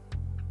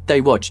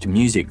 They watched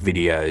music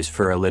videos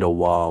for a little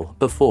while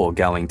before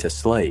going to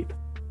sleep.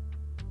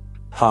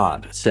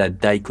 Hart said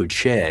they could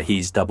share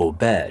his double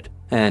bed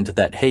and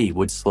that he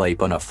would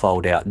sleep on a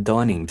fold-out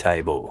dining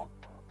table.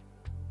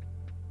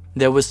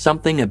 There was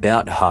something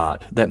about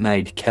Hart that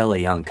made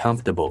Kelly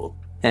uncomfortable,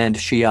 and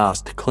she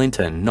asked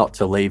Clinton not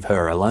to leave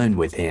her alone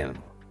with him.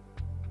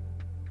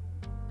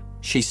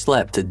 She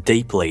slept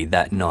deeply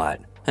that night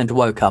and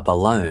woke up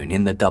alone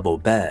in the double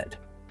bed.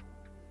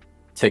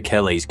 To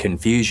Kelly's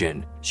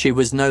confusion, she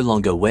was no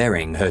longer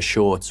wearing her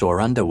shorts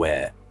or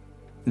underwear,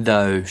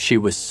 though she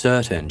was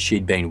certain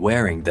she'd been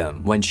wearing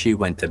them when she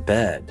went to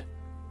bed.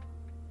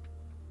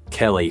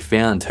 Kelly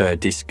found her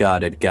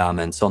discarded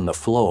garments on the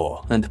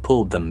floor and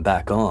pulled them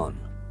back on.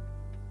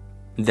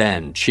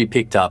 Then she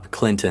picked up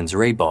Clinton's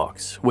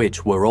Reeboks,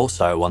 which were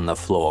also on the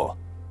floor,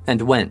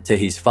 and went to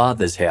his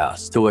father's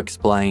house to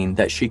explain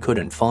that she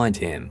couldn't find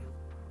him.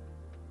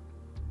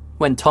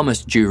 When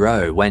Thomas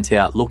Giroux went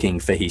out looking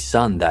for his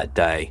son that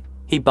day,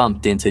 he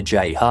bumped into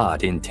Jay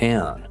Hart in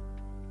town.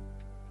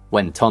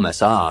 When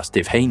Thomas asked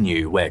if he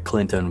knew where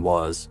Clinton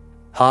was,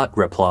 Hart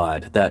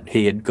replied that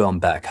he had gone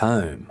back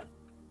home.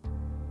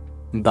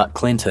 But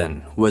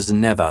Clinton was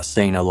never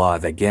seen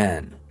alive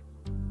again.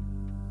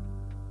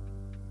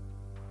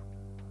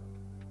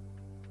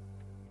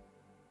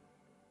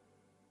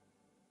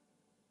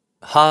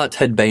 Hart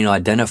had been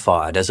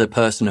identified as a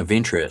person of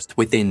interest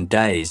within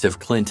days of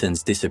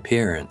Clinton's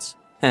disappearance,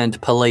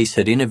 and police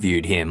had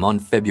interviewed him on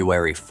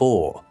February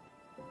 4.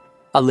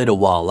 A little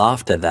while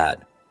after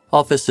that,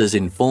 officers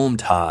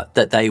informed Hart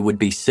that they would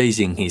be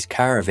seizing his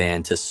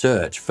caravan to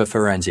search for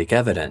forensic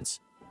evidence,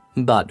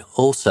 but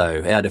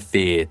also out of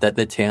fear that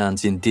the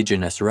town's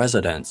Indigenous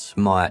residents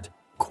might,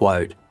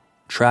 quote,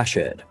 trash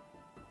it.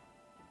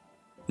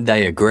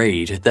 They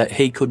agreed that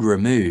he could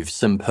remove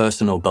some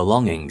personal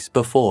belongings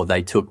before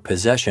they took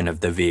possession of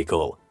the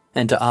vehicle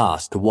and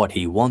asked what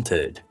he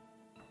wanted.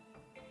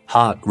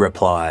 Hart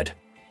replied,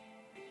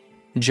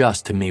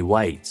 "Just me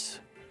weights."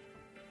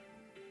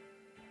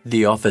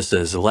 The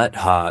officers let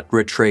Hart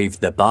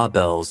retrieve the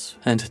barbells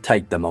and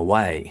take them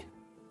away.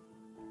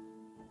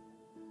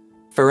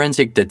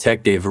 Forensic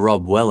detective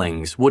Rob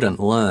Wellings wouldn't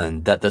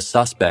learn that the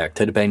suspect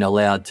had been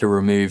allowed to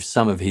remove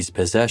some of his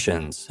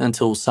possessions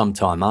until some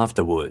time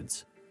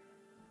afterwards.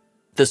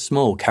 The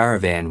small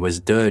caravan was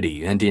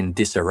dirty and in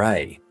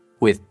disarray,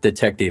 with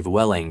Detective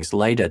Wellings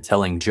later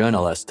telling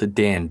journalist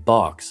Dan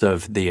Box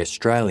of The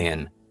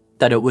Australian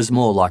that it was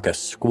more like a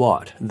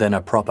squat than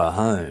a proper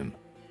home.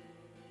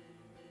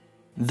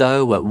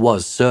 Though it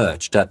was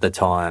searched at the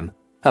time,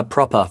 a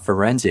proper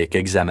forensic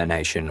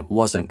examination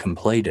wasn't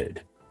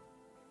completed.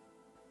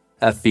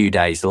 A few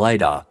days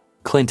later,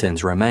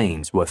 Clinton's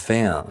remains were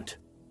found.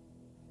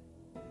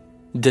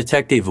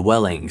 Detective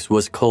Wellings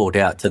was called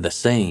out to the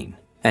scene,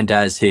 and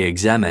as he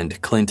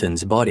examined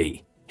Clinton's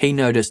body, he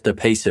noticed a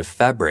piece of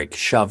fabric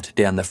shoved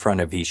down the front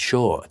of his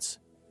shorts.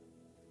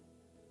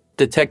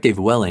 Detective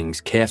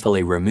Wellings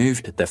carefully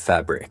removed the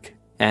fabric,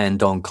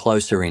 and on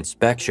closer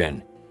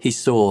inspection, he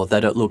saw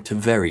that it looked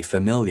very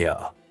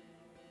familiar.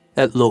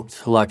 It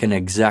looked like an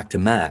exact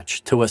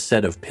match to a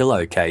set of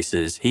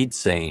pillowcases he'd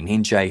seen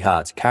in Jay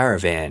Hart's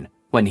caravan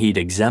when he'd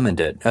examined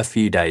it a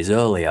few days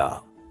earlier.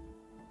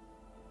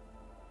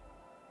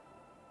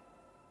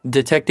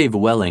 Detective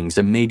Wellings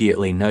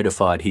immediately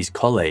notified his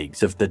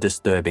colleagues of the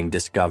disturbing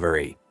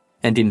discovery,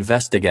 and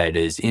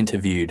investigators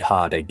interviewed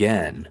Hart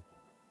again.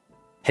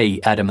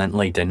 He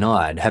adamantly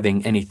denied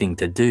having anything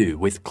to do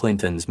with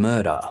Clinton's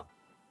murder.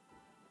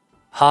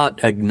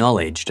 Hart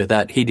acknowledged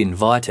that he'd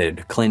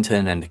invited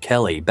Clinton and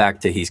Kelly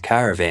back to his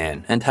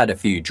caravan and had a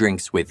few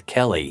drinks with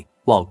Kelly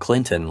while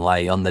Clinton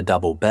lay on the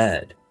double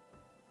bed.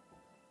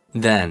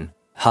 Then,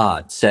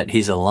 Hart set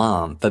his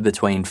alarm for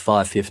between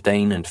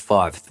 5:15 and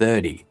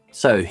 5:30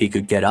 so he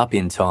could get up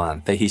in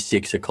time for his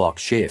 6 o'clock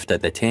shift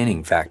at the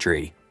tanning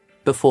factory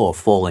before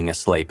falling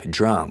asleep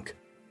drunk.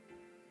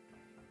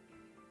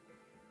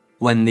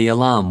 When the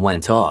alarm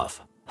went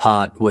off,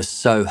 Hart was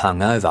so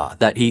hungover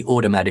that he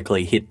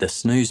automatically hit the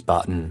snooze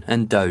button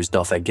and dozed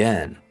off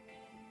again.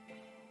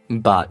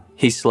 But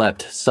he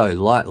slept so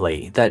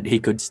lightly that he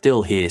could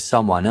still hear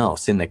someone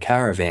else in the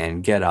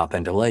caravan get up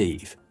and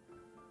leave.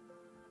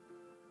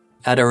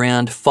 At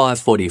around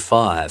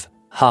 5:45,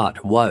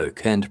 Hart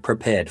woke and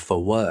prepared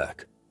for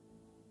work.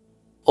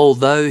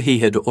 Although he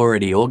had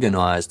already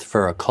organised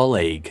for a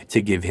colleague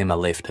to give him a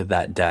lift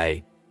that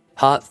day,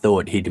 Hart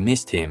thought he'd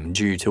missed him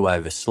due to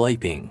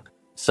oversleeping,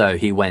 so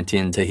he went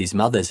into his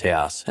mother's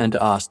house and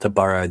asked to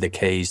borrow the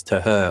keys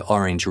to her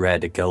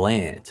orange-red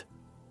Galant.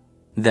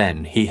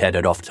 Then he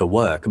headed off to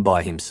work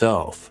by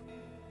himself.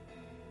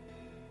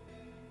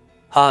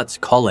 Hart's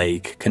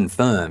colleague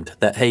confirmed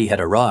that he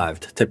had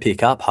arrived to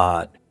pick up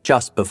Hart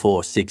just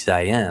before 6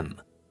 a.m.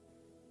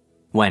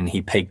 When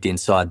he peeked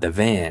inside the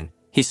van,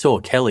 he saw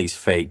Kelly's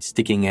feet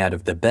sticking out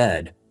of the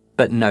bed,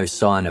 but no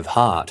sign of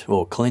Hart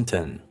or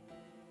Clinton.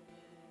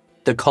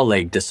 The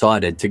colleague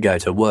decided to go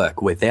to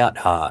work without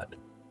Hart.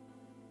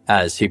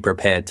 As he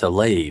prepared to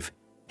leave,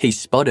 he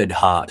spotted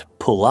Hart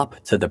pull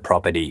up to the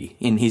property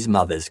in his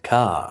mother's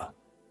car.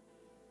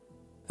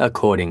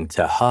 According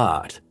to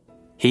Hart,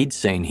 he'd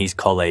seen his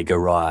colleague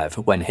arrive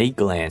when he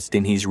glanced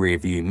in his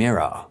rearview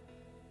mirror.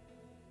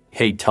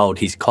 He told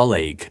his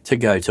colleague to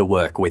go to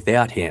work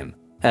without him,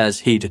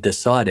 as he'd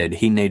decided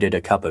he needed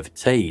a cup of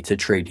tea to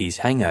treat his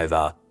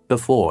hangover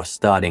before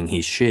starting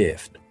his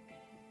shift.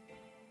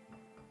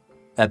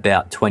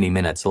 About 20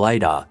 minutes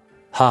later,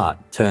 Hart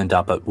turned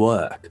up at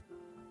work.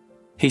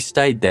 He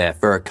stayed there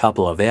for a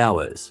couple of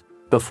hours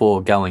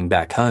before going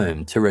back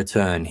home to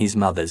return his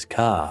mother's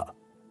car.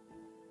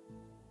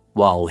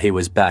 While he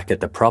was back at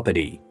the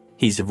property,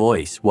 his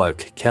voice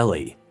woke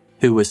Kelly,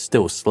 who was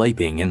still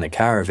sleeping in the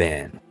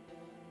caravan.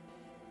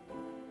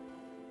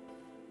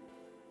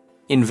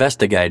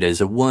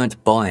 Investigators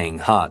weren't buying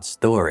Hart's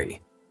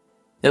story.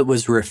 It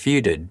was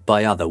refuted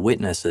by other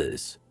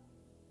witnesses.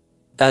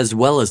 As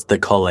well as the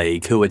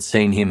colleague who had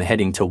seen him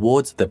heading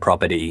towards the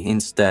property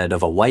instead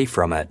of away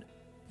from it,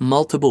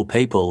 multiple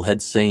people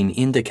had seen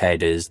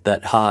indicators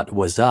that Hart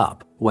was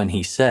up when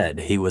he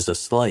said he was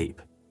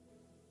asleep.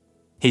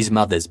 His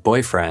mother's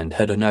boyfriend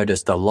had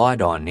noticed a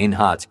light on in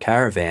Hart's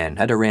caravan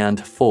at around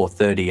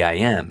 4:30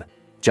 a.m,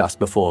 just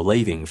before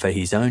leaving for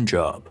his own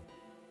job.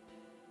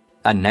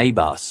 A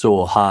neighbour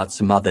saw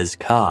Hart's mother's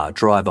car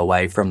drive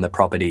away from the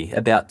property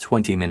about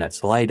 20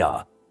 minutes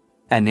later,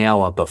 an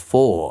hour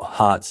before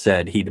Hart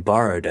said he'd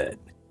borrowed it.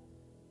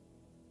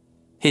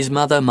 His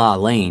mother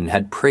Marlene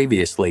had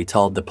previously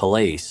told the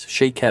police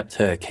she kept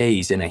her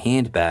keys in a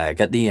handbag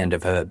at the end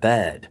of her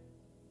bed,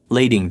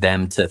 leading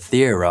them to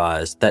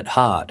theorise that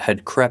Hart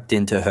had crept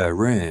into her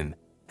room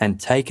and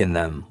taken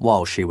them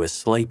while she was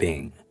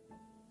sleeping.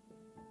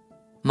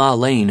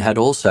 Marlene had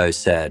also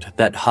said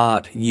that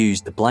Hart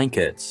used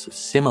blankets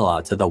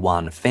similar to the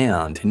one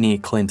found near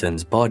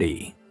Clinton's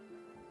body.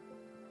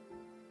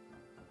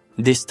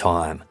 This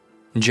time,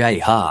 Jay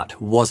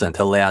Hart wasn't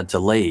allowed to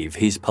leave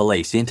his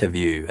police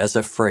interview as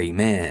a free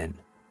man.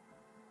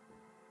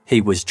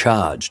 He was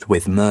charged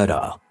with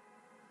murder.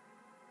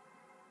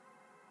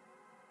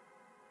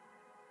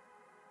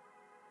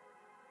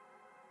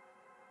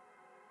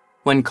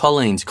 When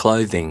Colleen's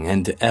clothing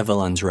and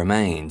Evelyn's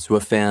remains were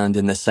found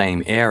in the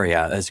same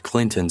area as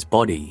Clinton's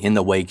body in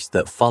the weeks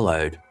that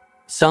followed,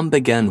 some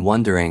began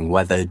wondering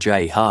whether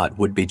Jay Hart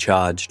would be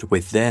charged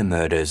with their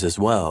murders as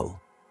well.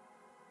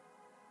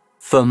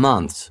 For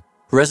months,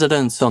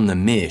 residents on the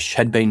Mish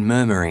had been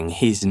murmuring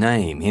his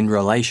name in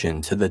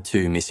relation to the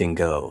two missing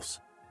girls.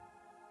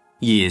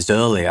 Years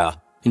earlier,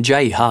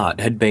 Jay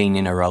Hart had been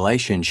in a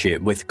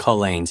relationship with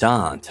Colleen's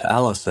aunt,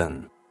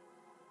 Alison.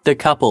 The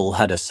couple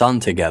had a son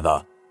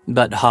together,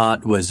 but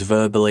Hart was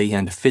verbally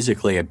and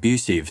physically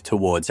abusive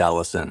towards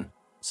Alison,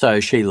 so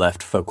she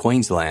left for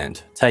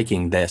Queensland,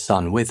 taking their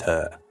son with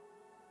her.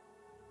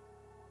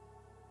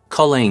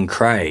 Colleen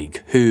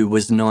Craig, who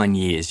was 9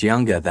 years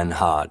younger than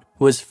Hart,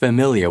 was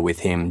familiar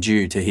with him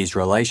due to his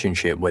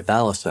relationship with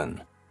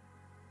Alison.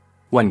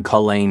 When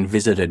Colleen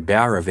visited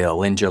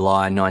Bowraville in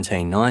July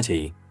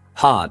 1990,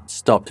 Hart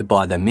stopped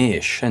by the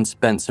Mish and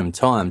spent some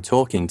time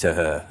talking to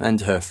her and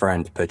her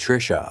friend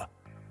Patricia.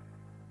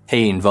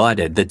 He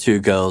invited the two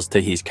girls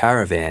to his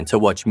caravan to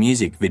watch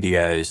music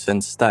videos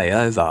and stay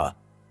over.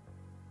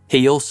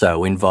 He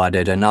also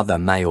invited another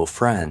male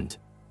friend.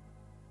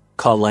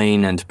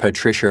 Colleen and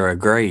Patricia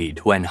agreed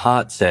when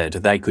Hart said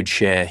they could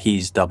share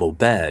his double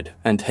bed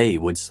and he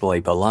would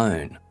sleep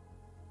alone.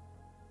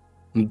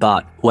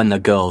 But when the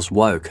girls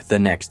woke the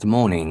next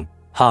morning,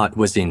 Hart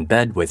was in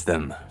bed with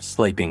them,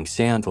 sleeping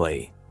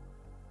soundly.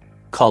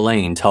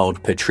 Colleen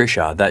told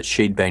Patricia that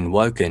she'd been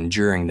woken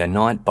during the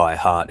night by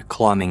Hart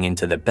climbing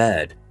into the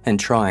bed and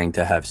trying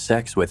to have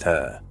sex with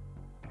her.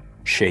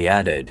 She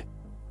added,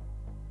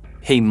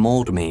 "He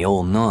mauled me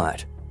all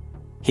night.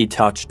 He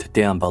touched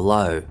down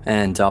below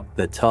and up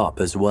the top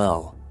as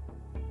well.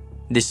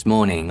 This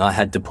morning I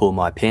had to pull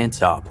my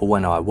pants up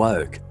when I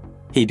woke.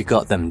 He'd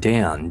got them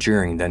down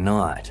during the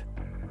night."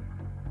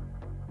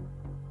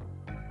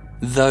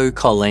 Though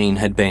Colleen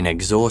had been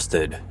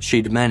exhausted,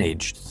 she'd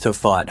managed to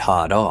fight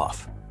Hart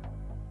off.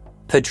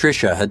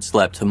 Patricia had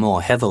slept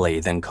more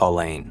heavily than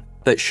Colleen,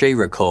 but she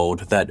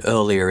recalled that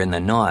earlier in the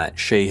night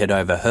she had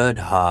overheard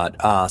Hart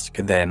ask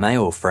their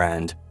male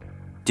friend,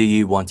 "Do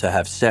you want to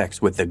have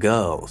sex with the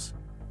girls?"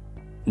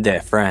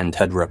 Their friend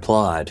had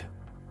replied,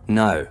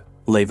 "No,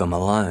 leave 'em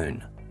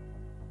alone."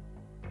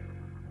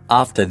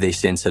 After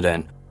this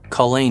incident,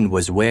 Colleen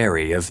was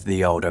wary of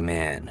the older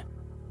man.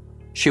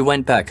 She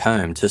went back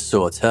home to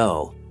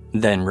Sawtell,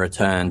 then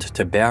returned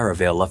to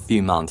Bowraville a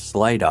few months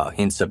later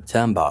in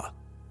September.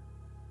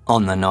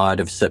 On the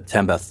night of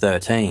September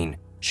 13,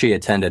 she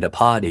attended a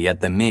party at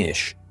the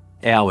Mish,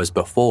 hours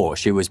before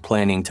she was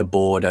planning to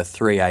board a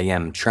 3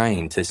 a.m.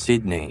 train to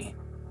Sydney.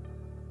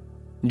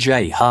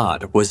 Jay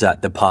Hart was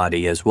at the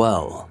party as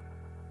well.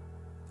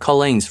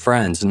 Colleen's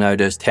friends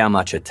noticed how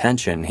much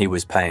attention he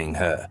was paying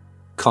her,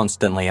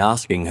 constantly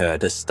asking her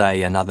to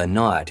stay another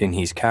night in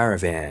his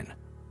caravan.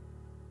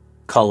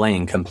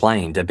 Colleen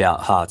complained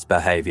about Hart's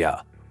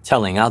behaviour,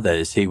 telling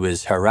others he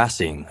was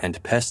harassing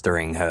and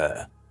pestering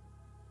her.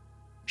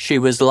 She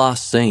was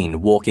last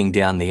seen walking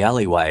down the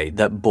alleyway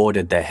that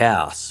bordered the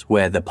house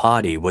where the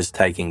party was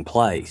taking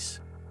place.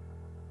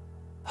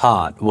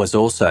 Hart was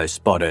also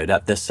spotted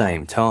at the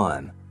same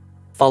time,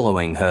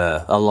 following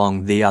her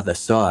along the other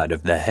side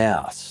of the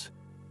house.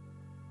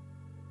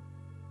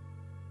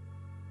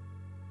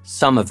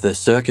 Some of the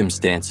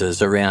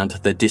circumstances around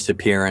the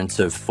disappearance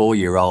of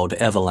 4-year-old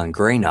Evelyn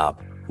Greenup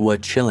were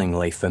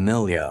chillingly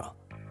familiar.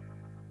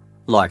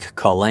 Like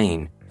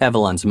Colleen,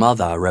 Evelyn's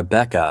mother,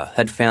 Rebecca,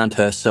 had found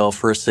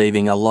herself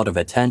receiving a lot of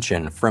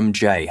attention from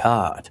Jay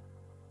Hart.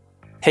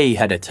 He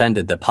had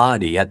attended the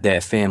party at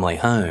their family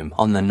home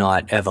on the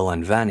night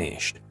Evelyn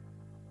vanished.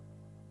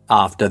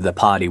 After the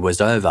party was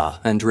over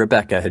and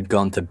Rebecca had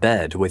gone to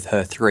bed with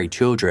her 3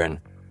 children,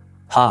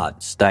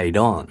 Hart stayed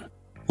on,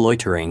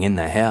 loitering in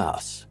the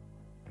house.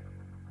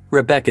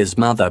 Rebecca's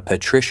mother,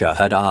 Patricia,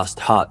 had asked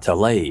Hart to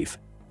leave,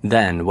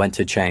 then went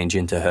to change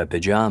into her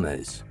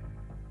pyjamas.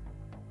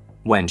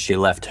 When she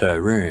left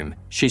her room,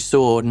 she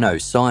saw no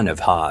sign of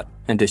Hart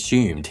and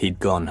assumed he'd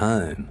gone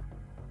home.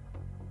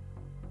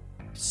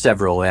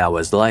 Several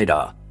hours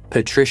later,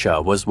 Patricia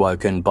was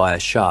woken by a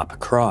sharp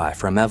cry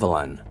from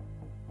Evelyn.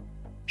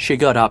 She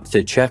got up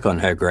to check on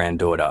her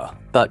granddaughter,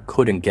 but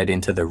couldn't get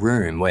into the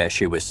room where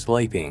she was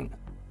sleeping.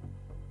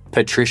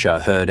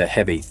 Patricia heard a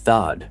heavy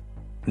thud,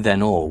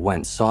 then all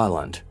went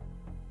silent.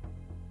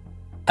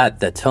 At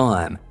the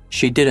time,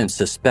 she didn't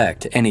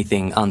suspect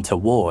anything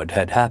untoward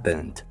had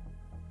happened.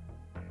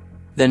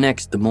 The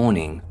next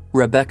morning,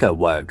 Rebecca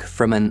woke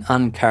from an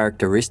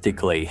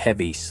uncharacteristically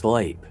heavy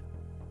sleep.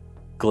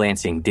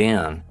 Glancing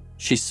down,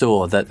 she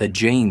saw that the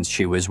jeans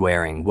she was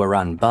wearing were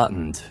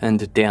unbuttoned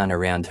and down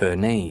around her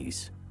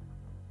knees.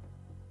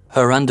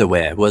 Her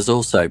underwear was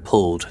also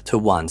pulled to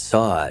one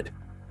side.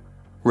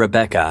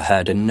 Rebecca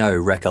had no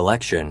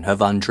recollection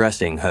of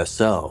undressing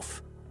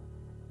herself.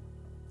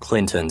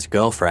 Clinton's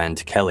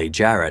girlfriend, Kelly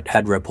Jarrett,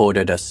 had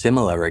reported a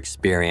similar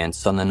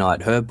experience on the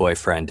night her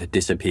boyfriend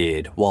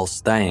disappeared while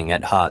staying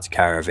at Hart's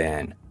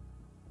caravan.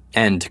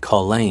 And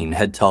Colleen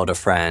had told a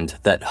friend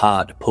that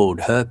Hart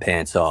pulled her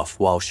pants off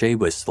while she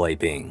was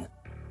sleeping.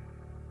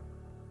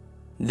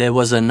 There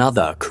was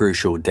another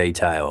crucial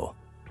detail.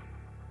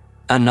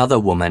 Another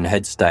woman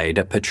had stayed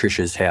at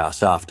Patricia's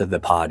house after the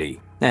party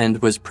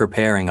and was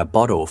preparing a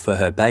bottle for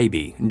her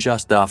baby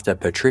just after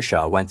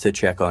Patricia went to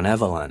check on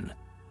Evelyn.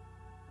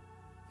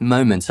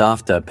 Moments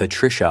after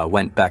Patricia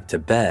went back to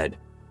bed,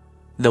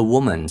 the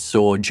woman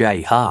saw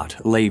Jay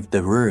Hart leave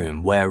the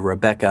room where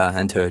Rebecca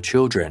and her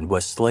children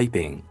were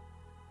sleeping.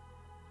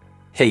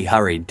 He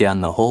hurried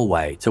down the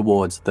hallway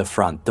towards the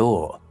front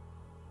door.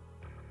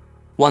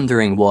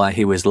 Wondering why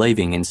he was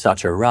leaving in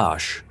such a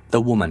rush,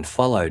 the woman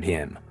followed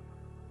him.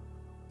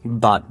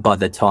 But by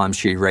the time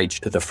she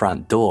reached the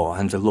front door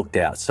and looked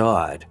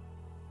outside,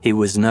 he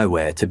was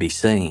nowhere to be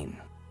seen.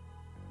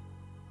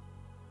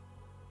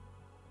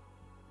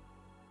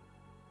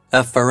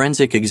 A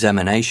forensic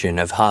examination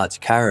of Hart's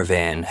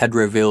caravan had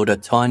revealed a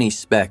tiny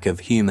speck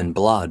of human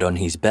blood on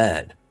his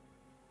bed,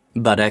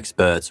 but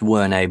experts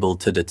weren't able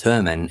to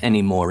determine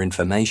any more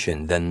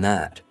information than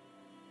that.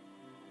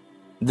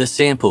 The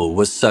sample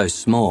was so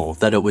small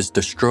that it was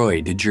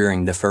destroyed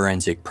during the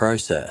forensic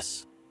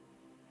process.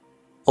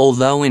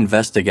 Although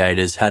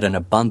investigators had an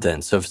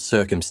abundance of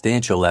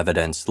circumstantial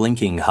evidence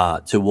linking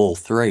Hart to all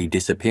three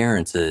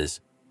disappearances,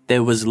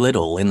 there was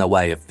little in the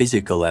way of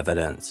physical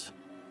evidence.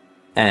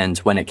 And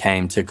when it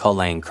came to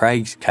Colleen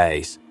Craig's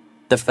case,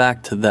 the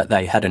fact that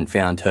they hadn't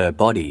found her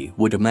body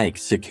would make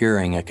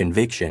securing a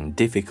conviction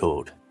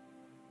difficult.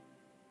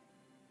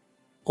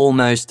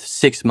 Almost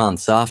 6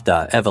 months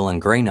after Evelyn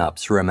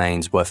Greenup's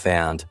remains were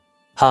found,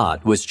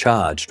 Hart was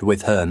charged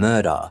with her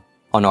murder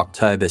on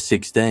October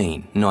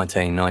 16,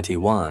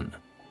 1991.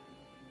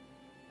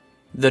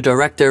 The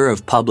Director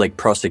of Public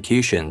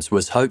Prosecutions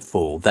was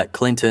hopeful that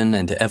Clinton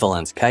and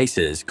Evelyn's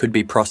cases could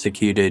be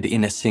prosecuted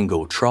in a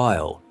single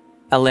trial,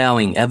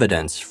 allowing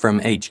evidence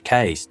from each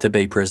case to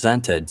be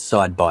presented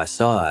side by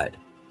side.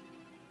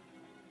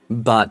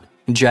 But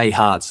Jay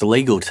Hart's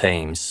legal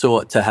team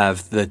sought to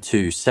have the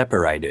two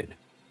separated,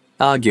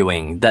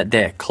 arguing that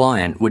their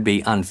client would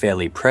be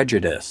unfairly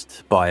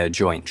prejudiced by a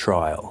joint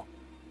trial.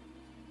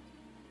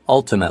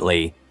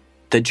 Ultimately,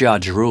 the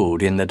judge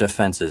ruled in the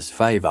defence's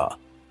favour,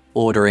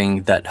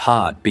 ordering that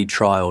Hart be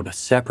trialled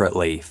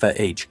separately for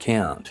each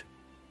count.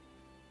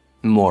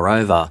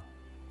 Moreover,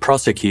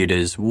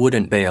 prosecutors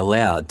wouldn't be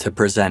allowed to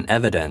present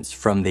evidence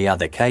from the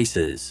other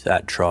cases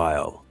at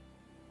trial.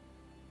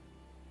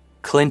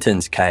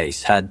 Clinton's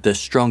case had the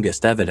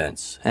strongest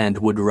evidence and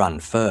would run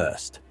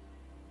first.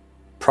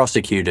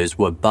 Prosecutors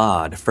were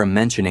barred from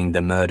mentioning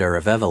the murder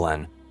of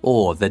Evelyn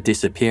or the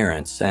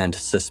disappearance and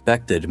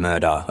suspected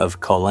murder of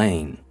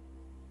Colleen.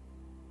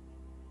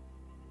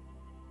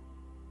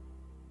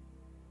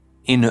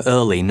 In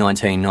early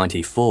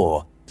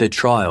 1994, the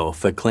trial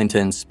for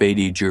Clinton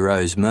Speedy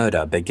Giroux's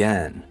murder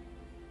began.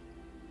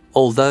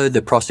 Although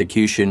the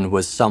prosecution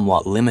was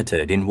somewhat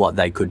limited in what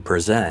they could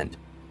present,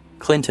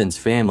 Clinton's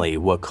family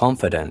were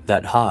confident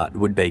that Hart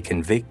would be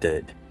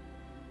convicted.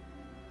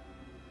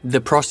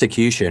 The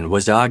prosecution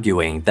was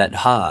arguing that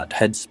Hart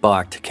had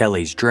spiked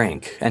Kelly's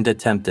drink and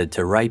attempted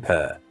to rape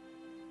her.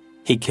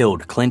 He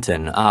killed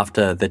Clinton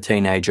after the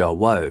teenager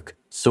woke,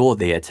 saw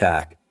the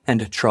attack,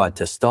 and tried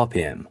to stop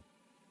him.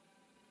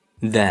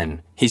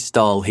 Then, he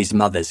stole his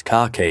mother's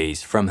car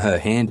keys from her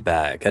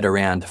handbag at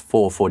around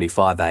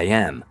 4:45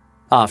 a.m.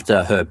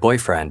 after her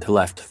boyfriend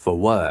left for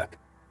work,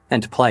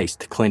 and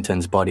placed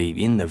Clinton's body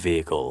in the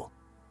vehicle.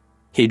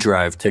 He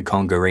drove to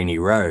Congarini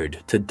Road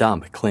to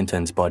dump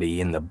Clinton's body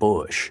in the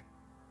bush.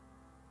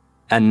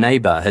 A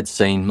neighbour had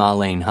seen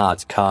Marlene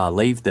Hart's car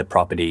leave the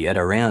property at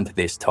around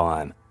this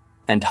time,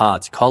 and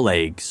Hart's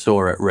colleague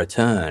saw it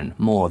return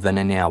more than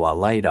an hour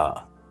later.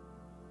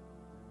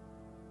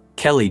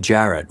 Kelly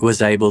Jarrett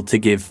was able to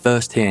give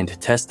first-hand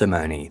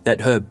testimony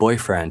that her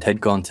boyfriend had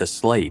gone to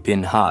sleep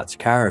in Hart's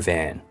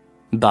caravan,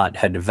 but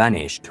had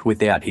vanished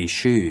without his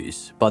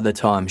shoes by the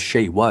time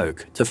she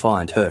woke to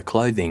find her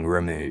clothing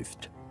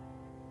removed.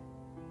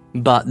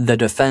 But the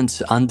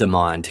defence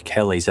undermined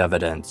Kelly's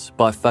evidence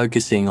by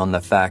focusing on the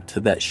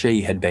fact that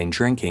she had been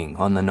drinking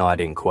on the night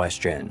in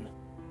question.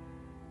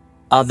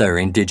 Other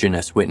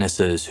Indigenous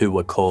witnesses who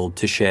were called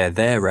to share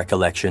their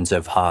recollections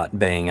of Hart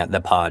being at the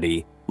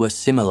party were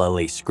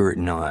similarly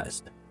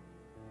scrutinised.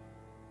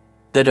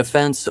 The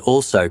defence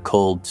also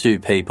called 2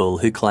 people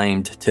who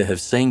claimed to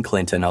have seen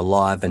Clinton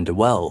alive and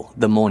well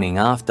the morning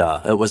after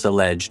it was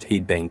alleged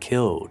he'd been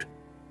killed.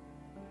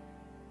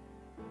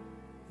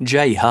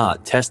 Jay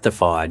Hart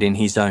testified in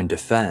his own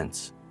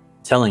defence,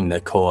 telling the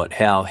court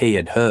how he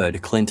had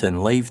heard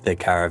Clinton leave the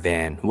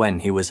caravan when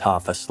he was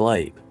half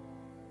asleep.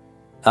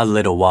 A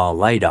little while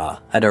later,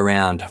 at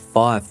around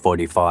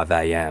 5:45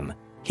 a.m,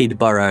 he'd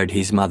borrowed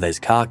his mother's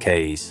car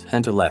keys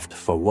and left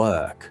for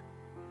work.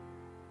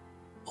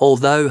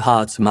 Although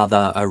Hart's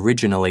mother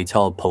originally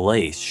told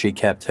police she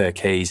kept her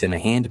keys in a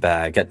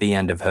handbag at the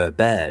end of her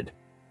bed,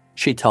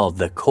 she told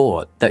the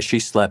court that she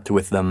slept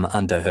with them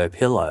under her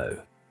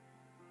pillow.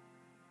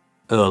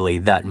 Early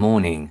that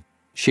morning,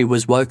 she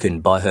was woken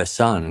by her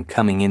son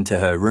coming into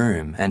her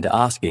room and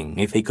asking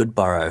if he could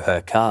borrow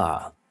her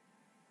car.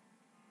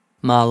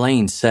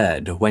 Marlene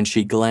said when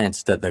she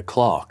glanced at the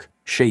clock,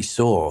 she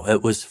saw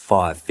it was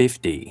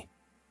 5:50.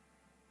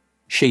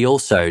 She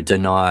also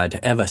denied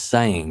ever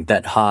saying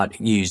that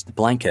Hart used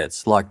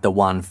blankets like the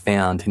one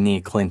found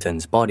near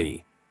Clinton's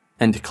body,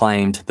 and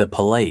claimed the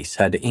police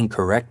had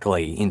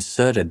incorrectly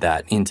inserted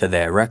that into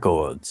their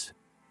records.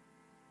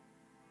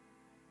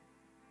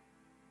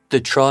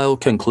 The trial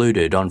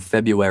concluded on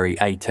February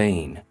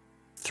 18,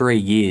 3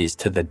 years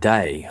to the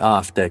day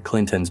after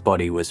Clinton's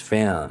body was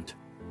found.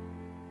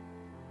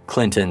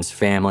 Clinton's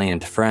family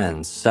and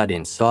friends sat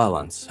in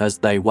silence as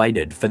they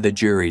waited for the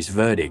jury's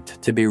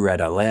verdict to be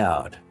read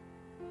aloud.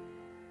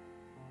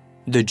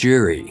 The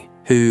jury,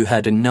 who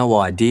had no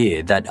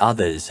idea that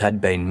others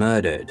had been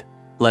murdered,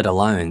 let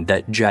alone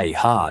that Jay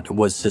Hart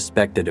was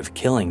suspected of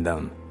killing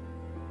them,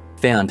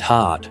 found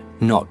Hart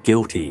not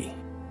guilty.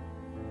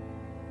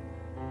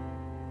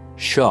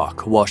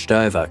 Shock washed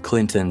over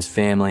Clinton's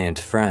family and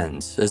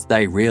friends as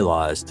they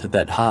realised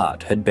that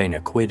Hart had been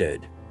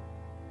acquitted.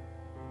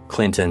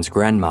 Clinton's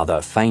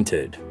grandmother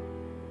fainted.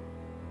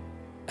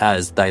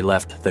 As they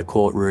left the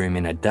courtroom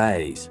in a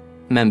daze,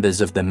 members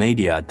of the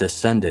media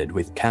descended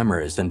with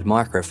cameras and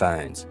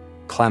microphones,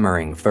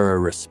 clamouring for a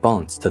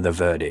response to the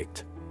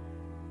verdict.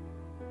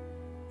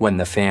 When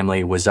the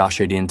family was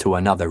ushered into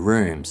another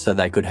room so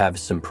they could have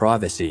some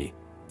privacy,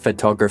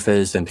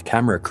 photographers and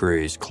camera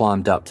crews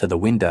climbed up to the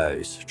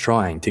windows,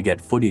 trying to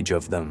get footage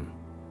of them.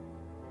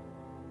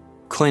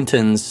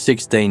 Clinton's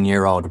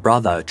 16-year-old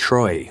brother,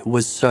 Troy,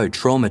 was so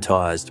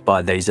traumatised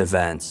by these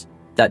events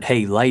that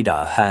he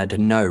later had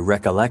no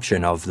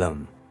recollection of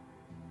them.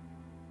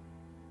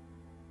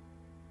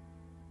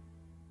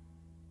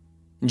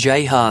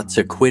 Jay Hart's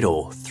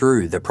acquittal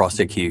threw the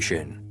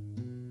prosecution.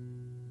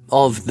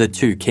 Of the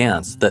 2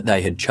 counts that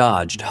they had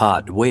charged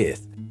Hart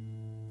with,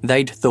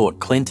 they'd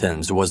thought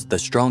Clinton's was the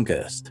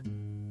strongest.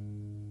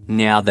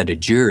 Now that a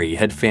jury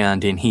had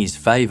found in his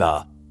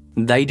favour,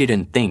 they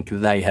didn't think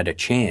they had a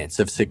chance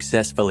of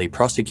successfully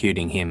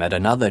prosecuting him at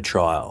another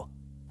trial,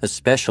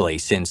 especially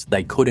since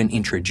they couldn't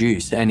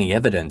introduce any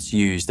evidence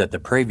used at the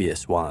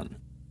previous one.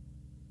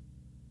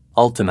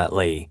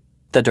 Ultimately,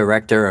 the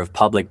Director of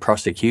Public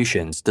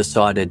Prosecutions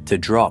decided to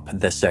drop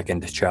the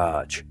second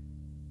charge.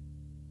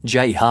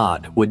 Jay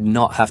Hart would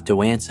not have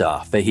to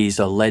answer for his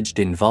alleged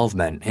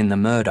involvement in the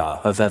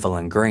murder of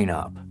Evelyn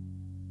Greenup.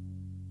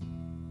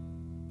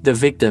 The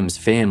victims'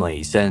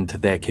 families and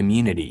their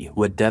community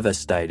were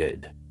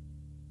devastated.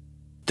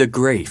 The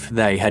grief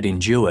they had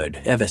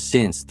endured ever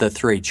since the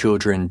 3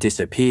 children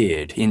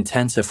disappeared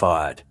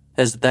intensified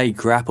as they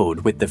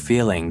grappled with the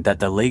feeling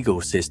that the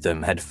legal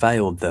system had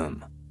failed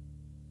them.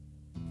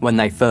 When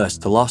they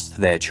first lost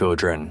their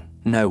children,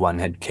 no one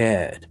had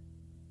cared.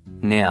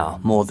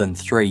 Now, more than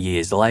 3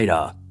 years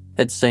later,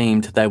 it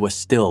seemed they were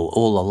still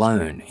all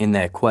alone in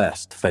their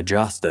quest for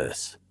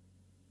justice.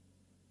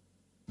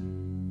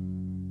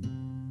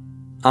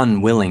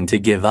 Unwilling to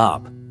give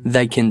up,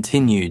 they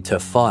continued to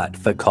fight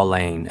for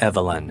Colleen,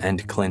 Evelyn,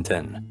 and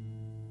Clinton.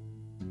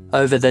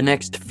 Over the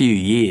next few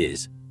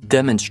years,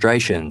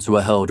 demonstrations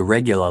were held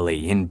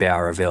regularly in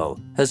Bowraville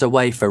as a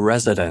way for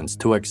residents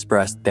to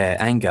express their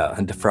anger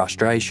and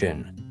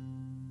frustration.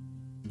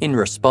 In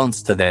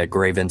response to their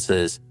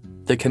grievances,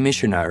 the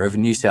Commissioner of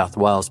New South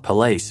Wales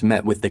Police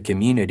met with the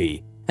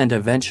community and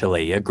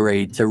eventually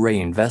agreed to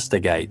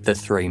reinvestigate the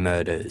 3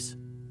 murders.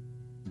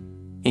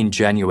 In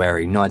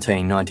January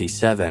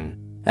 1997,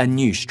 a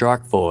new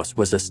strike force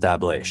was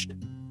established.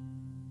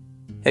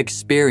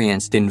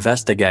 Experienced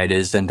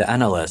investigators and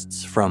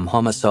analysts from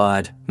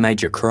Homicide,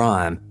 Major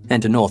Crime,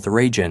 and North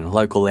Region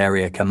local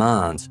area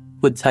commands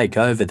would take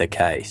over the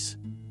case,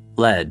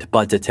 led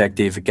by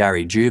Detective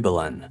Gary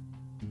Jubelin.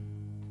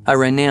 A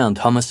renowned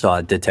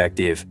homicide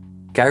detective,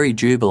 Gary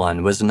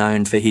Jubelin was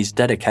known for his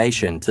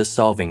dedication to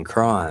solving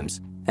crimes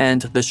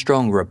and the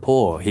strong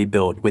rapport he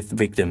built with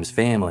victims'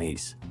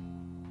 families.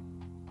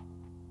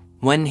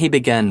 When he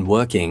began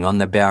working on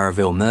the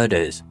Bowraville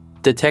murders,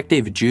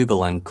 Detective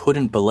Jubelin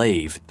couldn't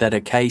believe that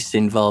a case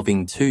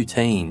involving 2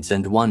 teens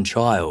and 1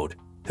 child,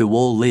 who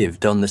all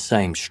lived on the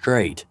same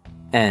street,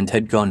 and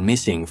had gone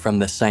missing from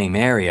the same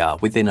area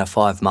within a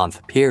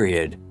 5-month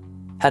period,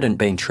 hadn't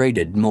been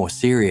treated more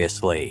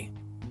seriously.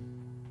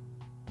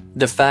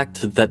 The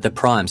fact that the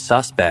prime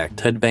suspect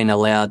had been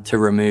allowed to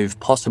remove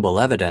possible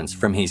evidence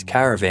from his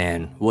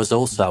caravan was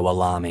also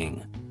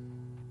alarming.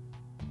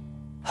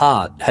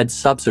 Hart had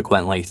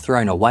subsequently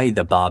thrown away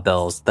the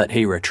barbells that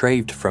he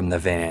retrieved from the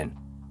van,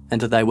 and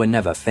they were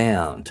never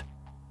found.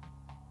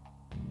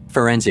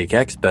 Forensic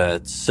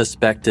experts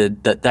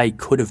suspected that they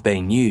could have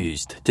been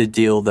used to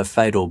deal the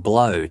fatal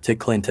blow to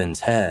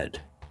Clinton's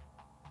head.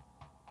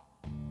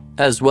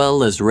 As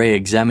well as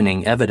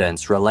re-examining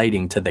evidence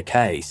relating to the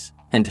case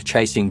and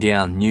chasing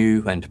down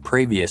new and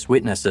previous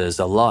witnesses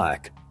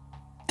alike,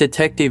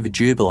 Detective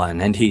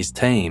Jubilan and his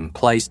team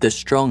placed a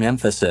strong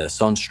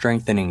emphasis on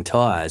strengthening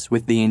ties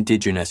with the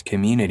Indigenous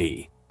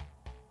community.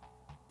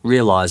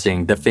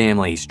 Realising the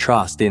family's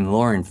trust in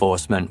law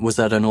enforcement was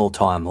at an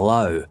all-time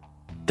low,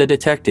 the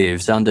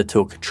detectives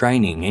undertook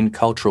training in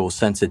cultural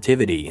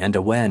sensitivity and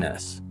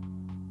awareness.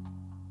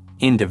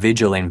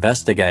 Individual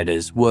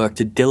investigators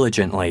worked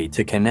diligently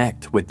to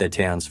connect with the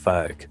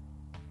townsfolk.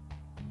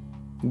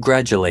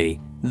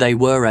 Gradually, they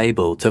were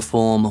able to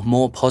form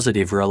more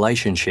positive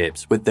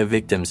relationships with the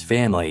victims'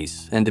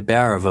 families and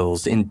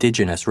Bowraville's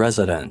Indigenous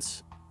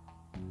residents.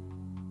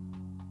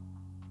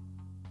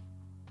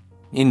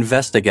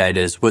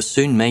 Investigators were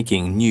soon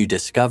making new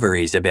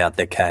discoveries about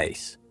the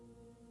case.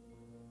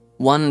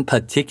 One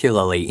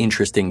particularly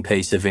interesting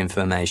piece of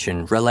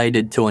information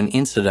related to an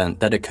incident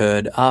that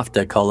occurred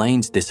after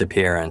Colleen's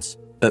disappearance,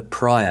 but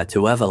prior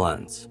to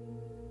Evelyn's.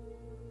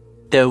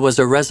 There was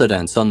a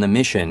residence on the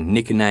mission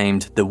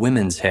nicknamed the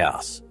Women's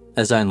House,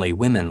 as only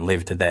women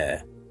lived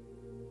there.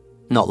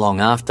 Not long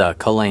after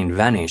Colleen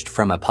vanished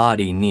from a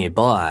party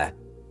nearby,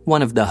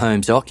 one of the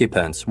home's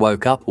occupants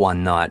woke up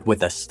one night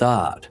with a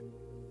start.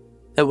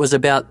 It was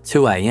about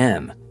 2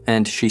 a.m,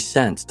 and she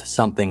sensed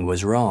something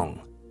was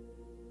wrong.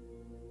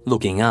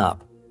 Looking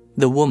up,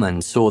 the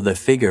woman saw the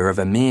figure of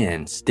a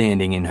man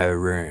standing in her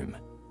room.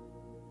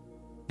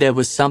 There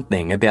was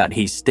something about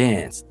his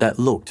stance that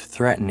looked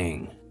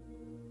threatening.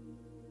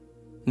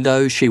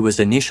 Though she was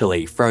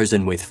initially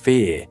frozen with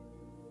fear,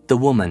 the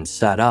woman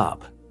sat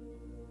up.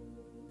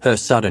 Her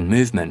sudden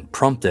movement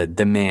prompted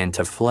the man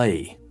to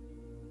flee.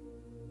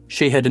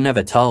 She had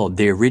never told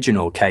the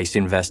original case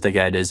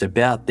investigators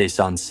about this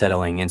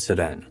unsettling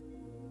incident.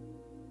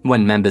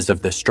 When members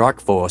of the strike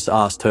force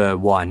asked her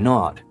why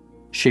not,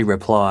 she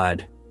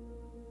replied,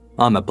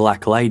 "I'm a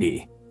black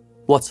lady.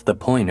 What's the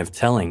point of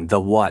telling the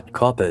white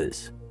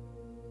coppers?"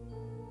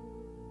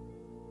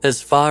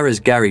 As far as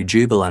Gary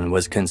Jubilan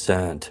was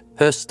concerned,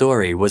 her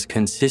story was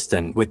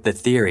consistent with the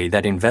theory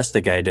that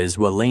investigators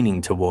were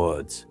leaning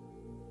towards.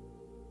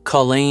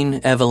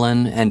 Colleen,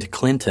 Evelyn, and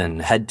Clinton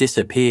had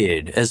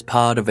disappeared as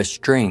part of a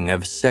string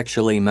of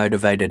sexually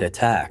motivated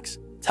attacks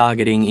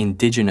targeting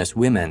Indigenous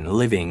women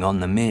living on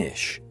the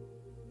Mish.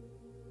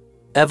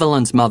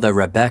 Evelyn's mother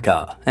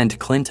Rebecca and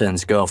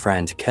Clinton's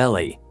girlfriend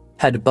Kelly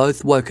had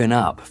both woken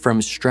up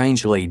from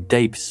strangely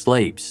deep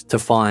sleeps to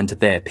find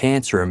their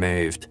pants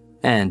removed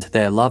and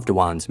their loved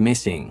ones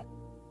missing.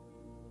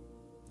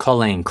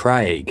 Colleen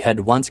Craig had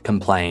once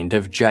complained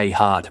of Jay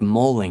Hart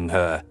mauling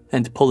her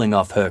and pulling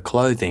off her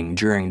clothing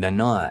during the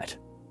night.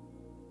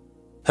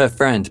 Her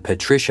friend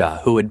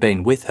Patricia, who had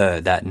been with her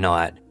that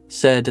night,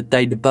 said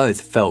they'd both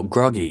felt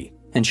groggy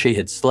and she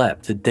had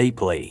slept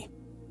deeply.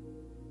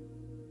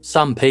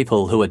 Some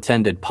people who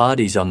attended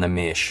parties on the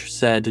Mish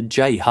said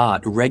Jay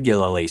Hart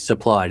regularly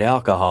supplied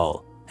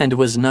alcohol and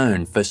was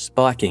known for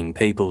spiking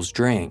people's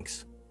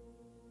drinks.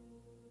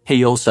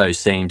 He also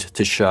seemed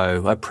to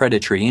show a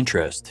predatory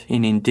interest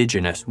in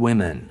Indigenous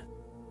women.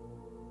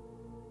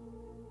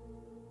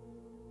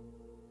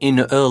 In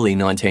early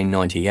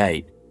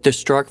 1998, the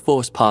strike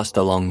force passed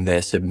along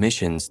their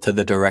submissions to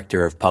the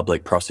Director of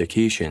Public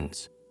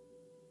Prosecutions.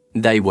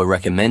 They were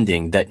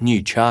recommending that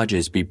new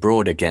charges be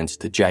brought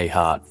against Jay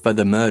Hart for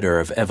the murder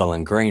of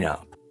Evelyn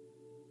Greenup.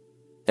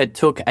 It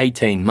took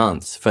 18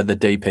 months for the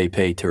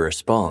DPP to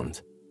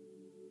respond.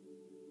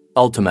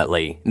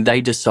 Ultimately,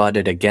 they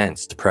decided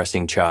against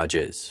pressing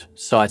charges,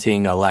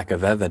 citing a lack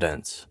of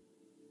evidence.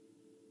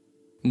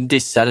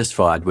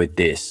 Dissatisfied with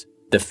this,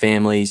 the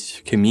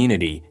families,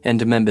 community,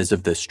 and members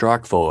of the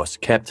strike force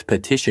kept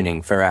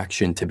petitioning for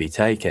action to be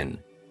taken.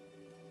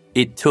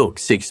 It took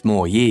 6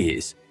 more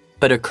years,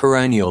 but a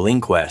coronial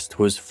inquest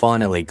was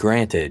finally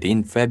granted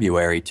in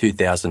February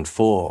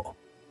 2004.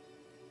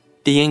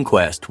 The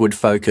inquest would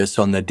focus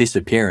on the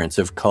disappearance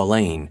of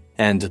Colleen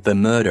and the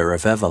murder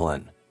of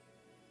Evelyn.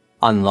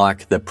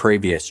 Unlike the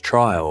previous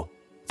trial,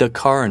 the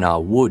coroner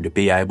would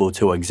be able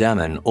to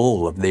examine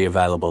all of the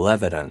available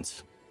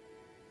evidence.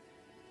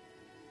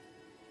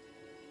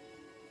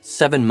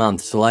 7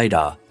 months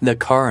later, the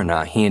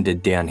coroner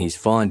handed down his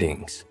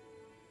findings.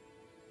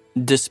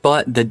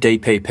 Despite the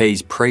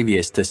DPP's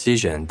previous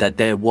decision that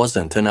there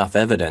wasn't enough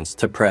evidence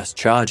to press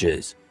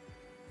charges,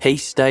 he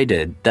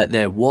stated that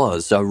there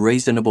was a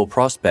reasonable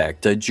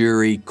prospect a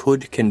jury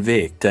could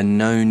convict a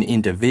known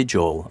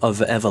individual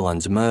of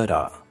Evelyn's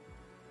murder.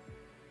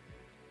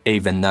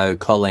 Even though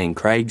Colleen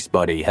Craig's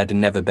body had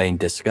never been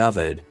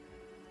discovered,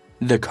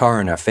 the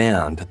coroner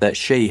found that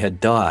she had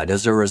died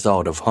as a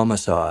result of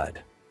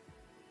homicide.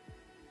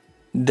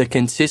 The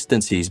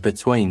consistencies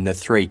between the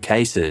three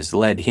cases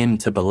led him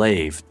to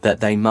believe that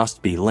they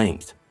must be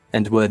linked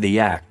and were the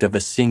act of a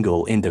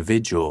single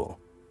individual.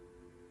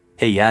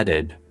 He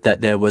added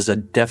that there was a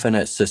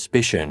definite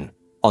suspicion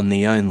on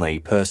the only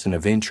person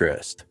of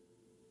interest.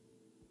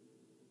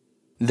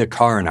 The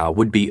coroner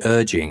would be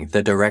urging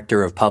the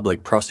Director of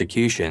Public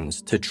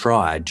Prosecutions to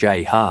try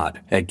Jay Hart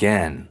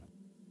again.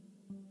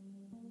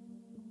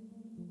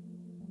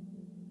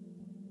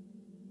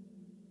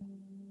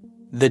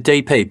 The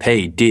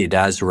DPP did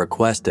as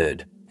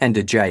requested,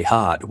 and Jay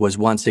Hart was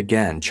once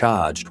again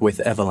charged with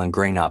Evelyn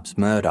Greenup's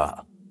murder.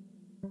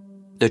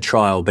 The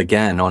trial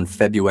began on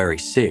February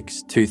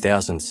 6,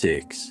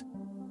 2006.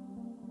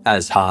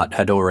 As Hart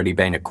had already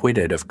been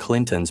acquitted of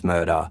Clinton's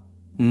murder,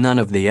 none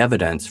of the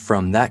evidence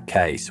from that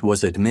case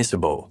was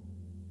admissible.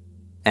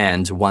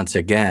 And once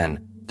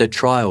again, the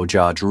trial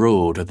judge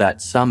ruled that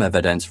some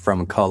evidence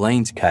from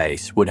Colleen's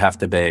case would have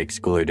to be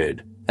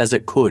excluded, as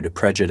it could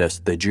prejudice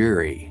the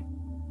jury.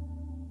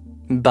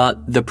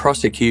 But the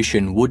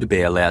prosecution would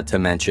be allowed to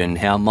mention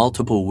how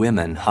multiple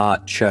women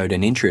Hart showed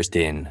an interest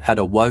in had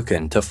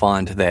awoken to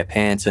find their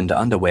pants and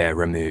underwear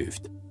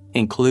removed,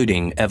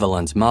 including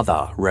Evelyn's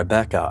mother,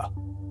 Rebecca.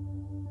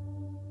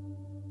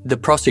 The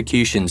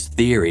prosecution's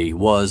theory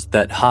was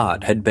that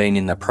Hart had been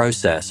in the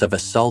process of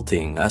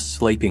assaulting a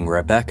sleeping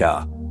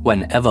Rebecca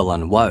when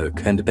Evelyn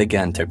woke and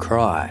began to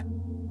cry,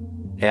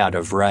 out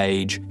of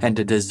rage and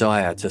a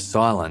desire to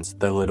silence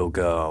the little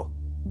girl.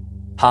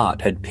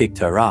 Hart had picked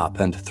her up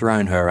and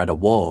thrown her at a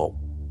wall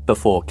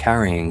before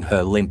carrying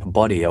her limp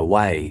body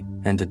away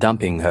and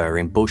dumping her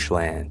in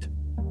bushland.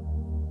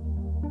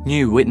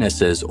 New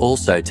witnesses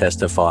also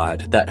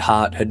testified that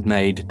Hart had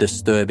made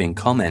disturbing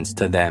comments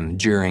to them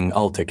during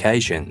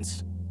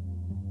altercations.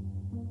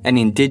 An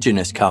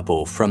Indigenous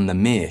couple from the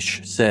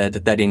Mish said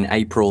that in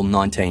April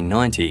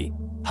 1990,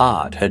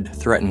 Hart had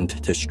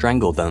threatened to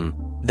strangle them,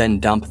 then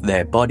dump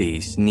their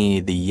bodies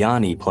near the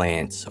Yarni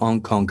plants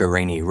on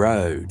Congarini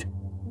Road.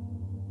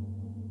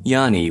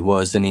 Yarni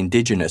was an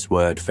Indigenous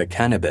word for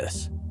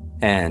cannabis,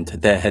 and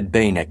there had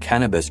been a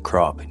cannabis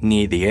crop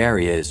near the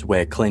areas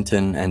where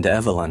Clinton and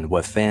Evelyn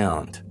were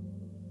found.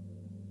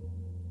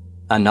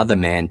 Another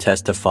man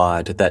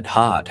testified that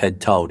Hart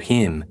had told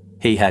him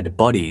he had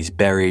bodies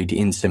buried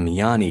in some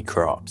Yarni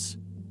crops.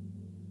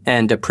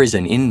 And a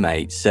prison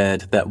inmate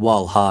said that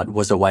while Hart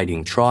was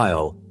awaiting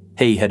trial,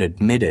 he had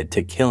admitted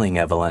to killing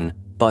Evelyn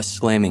by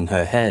slamming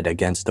her head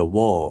against a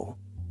wall.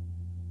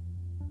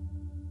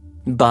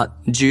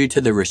 But due to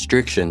the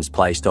restrictions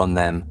placed on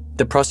them,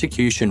 the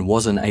prosecution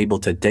wasn't able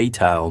to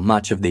detail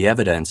much of the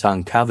evidence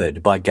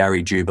uncovered by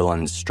Gary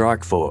Jublin's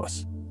strike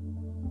force.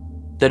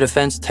 The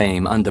defence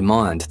team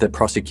undermined the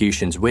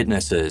prosecution's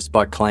witnesses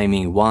by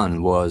claiming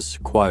one was,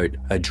 quote,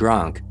 a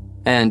drunk,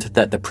 and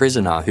that the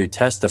prisoner who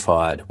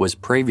testified was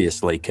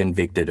previously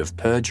convicted of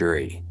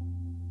perjury.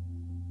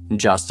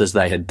 Just as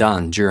they had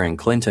done during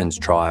Clinton's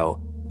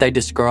trial, they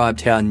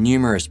described how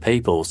numerous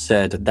people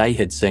said they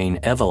had seen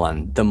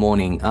Evelyn the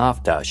morning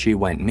after she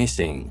went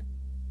missing.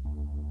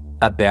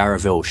 A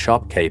Bowraville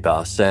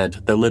shopkeeper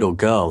said the little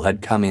girl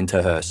had come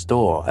into her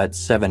store at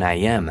 7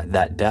 a.m.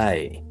 that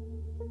day.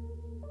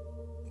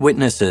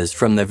 Witnesses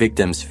from the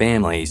victims'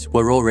 families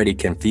were already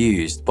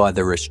confused by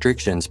the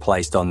restrictions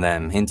placed on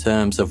them in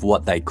terms of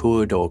what they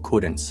could or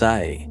couldn't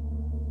say.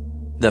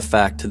 The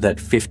fact that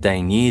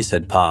 15 years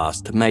had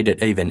passed made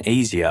it even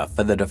easier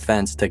for the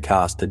defence to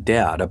cast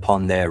doubt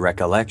upon their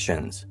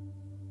recollections.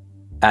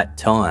 At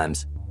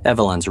times,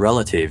 Evelyn's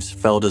relatives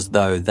felt as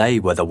though they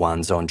were the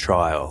ones on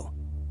trial.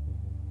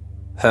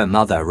 Her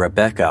mother,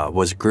 Rebecca,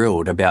 was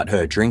grilled about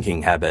her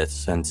drinking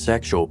habits and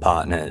sexual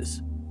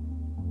partners.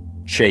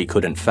 She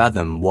couldn't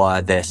fathom why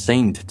there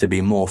seemed to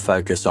be more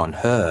focus on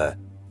her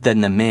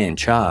than the man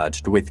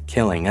charged with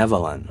killing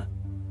Evelyn.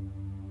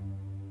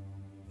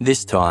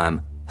 This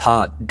time,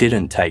 Hart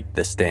didn't take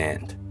the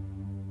stand.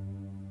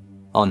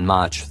 On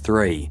March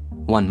 3,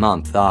 1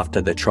 month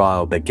after the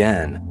trial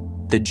began,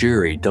 the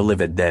jury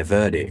delivered their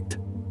verdict.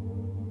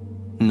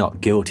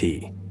 Not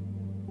guilty.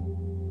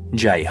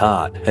 Jay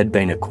Hart had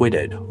been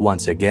acquitted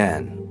once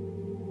again.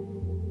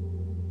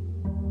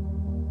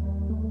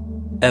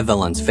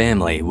 Evelyn's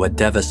family were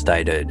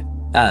devastated,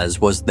 as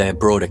was their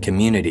broader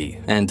community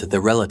and the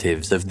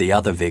relatives of the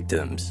other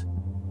victims.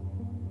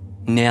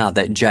 Now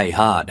that Jay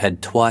Hart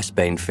had twice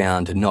been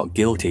found not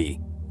guilty,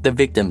 the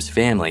victims'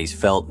 families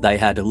felt they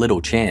had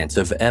little chance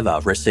of ever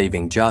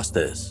receiving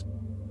justice.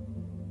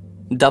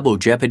 Double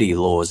jeopardy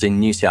laws in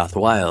New South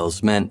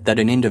Wales meant that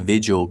an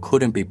individual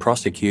couldn't be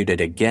prosecuted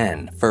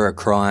again for a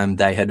crime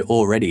they had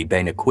already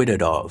been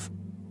acquitted of.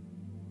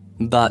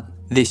 But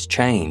this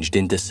changed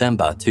in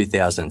December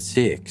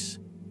 2006.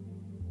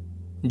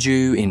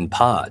 Due in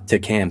part to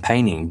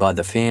campaigning by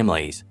the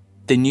families,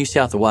 the New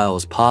South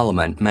Wales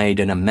Parliament made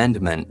an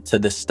amendment to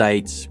the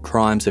state's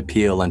Crimes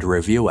Appeal and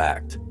Review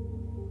Act.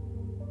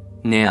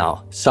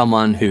 Now,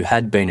 someone who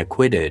had been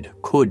acquitted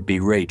could be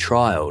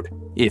retrialed,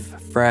 if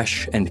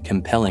fresh and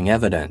compelling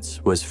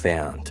evidence was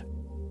found.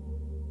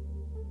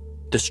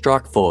 The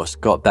strike force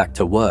got back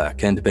to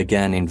work and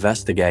began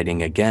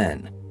investigating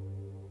again.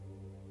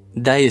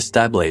 They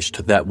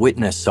established that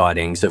witness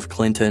sightings of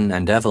Clinton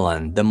and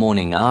Evelyn the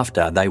morning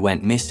after they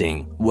went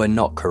missing were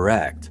not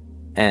correct,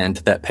 and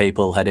that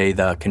people had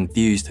either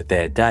confused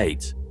their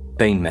dates,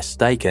 been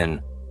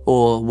mistaken,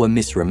 or were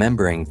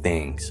misremembering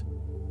things.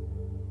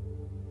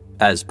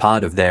 As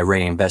part of their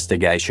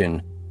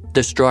reinvestigation,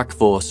 the strike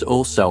force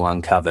also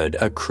uncovered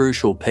a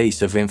crucial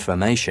piece of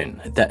information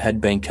that had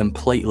been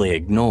completely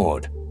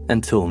ignored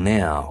until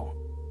now.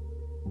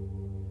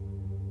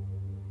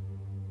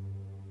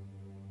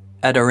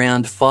 At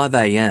around 5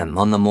 a.m.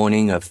 on the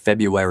morning of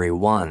February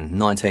 1,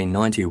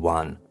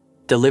 1991,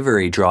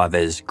 delivery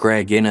drivers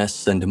Greg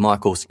Innes and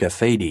Michael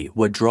Scafidi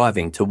were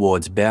driving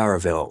towards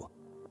Bowraville.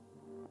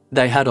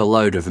 They had a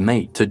load of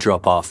meat to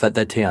drop off at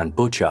the town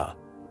butcher,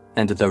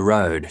 and the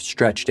road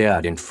stretched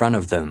out in front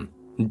of them,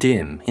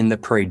 dim in the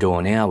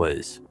pre-dawn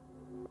hours.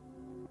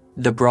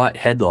 The bright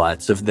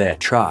headlights of their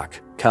truck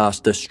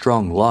cast a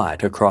strong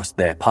light across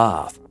their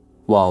path,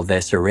 while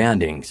their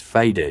surroundings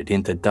faded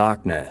into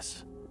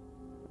darkness.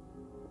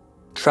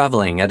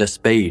 Travelling at a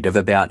speed of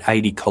about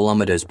 80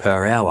 kilometres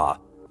per hour,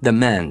 the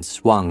men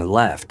swung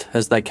left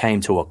as they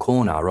came to a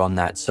corner on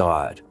that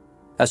side,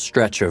 a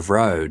stretch of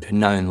road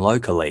known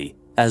locally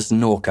as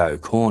Norco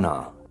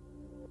Corner.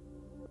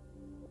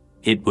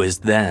 It was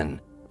then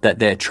that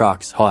their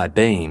truck's high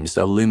beams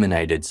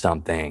illuminated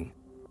something.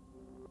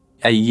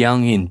 A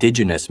young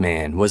Indigenous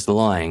man was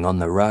lying on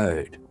the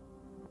road.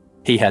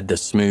 He had the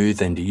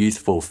smooth and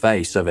youthful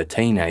face of a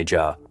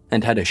teenager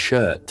and had a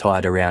shirt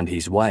tied around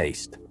his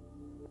waist.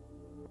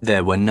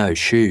 There were no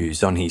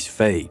shoes on his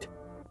feet.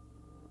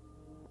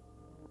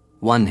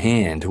 One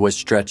hand was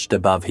stretched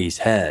above his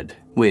head,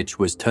 which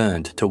was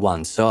turned to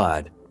one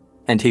side,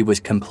 and he was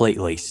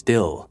completely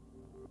still.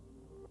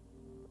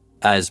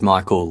 As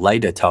Michael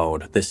later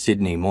told the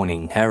Sydney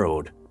Morning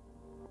Herald,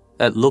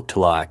 it looked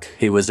like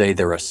he was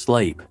either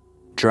asleep,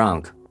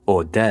 drunk,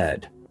 or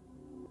dead.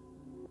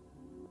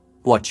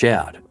 "Watch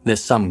out,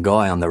 there's some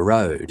guy on the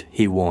road,"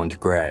 he warned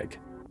Greg.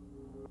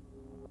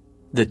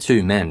 The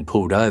two men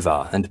pulled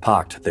over and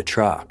parked the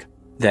truck,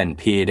 then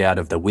peered out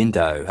of the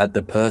window at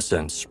the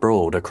person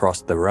sprawled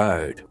across the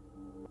road.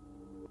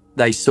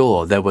 They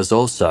saw there was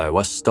also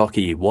a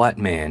stocky white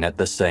man at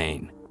the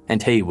scene,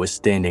 and he was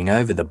standing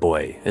over the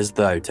boy as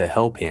though to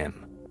help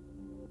him.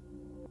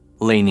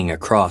 Leaning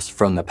across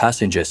from the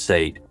passenger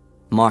seat,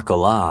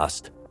 Michael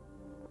asked,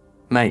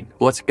 "Mate,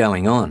 what's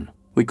going on?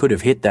 We could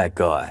have hit that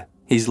guy.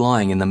 He's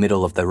lying in the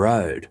middle of the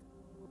road."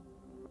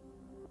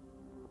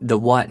 The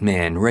white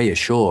man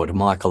reassured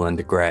Michael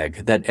and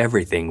Greg that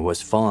everything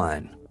was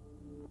fine.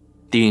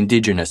 The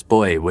Indigenous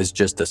boy was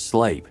just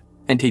asleep,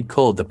 and he'd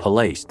called the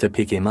police to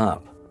pick him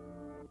up.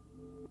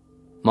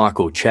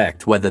 Michael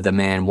checked whether the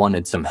man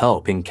wanted some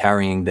help in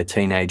carrying the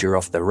teenager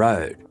off the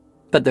road,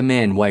 but the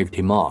man waved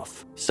him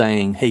off,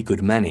 saying he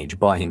could manage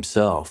by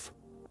himself.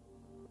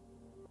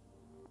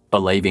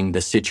 Believing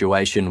the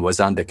situation was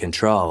under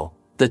control,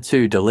 the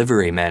two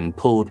delivery men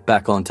pulled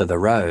back onto the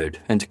road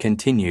and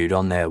continued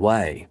on their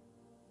way.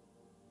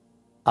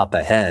 Up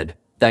ahead,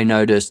 they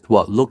noticed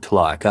what looked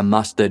like a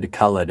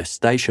mustard-coloured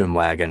station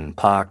wagon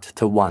parked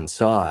to one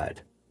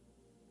side.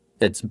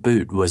 Its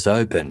boot was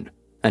open,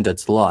 and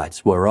its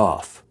lights were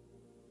off.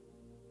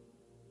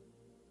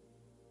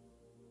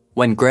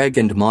 When Greg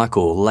and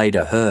Michael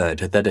later heard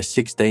that a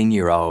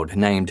 16-year-old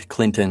named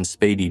Clinton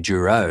Speedy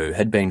Giroux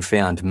had been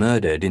found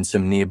murdered in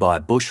some nearby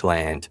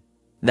bushland,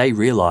 they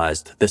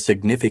realised the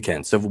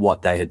significance of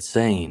what they had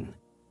seen.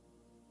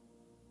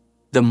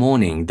 The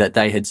morning that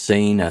they had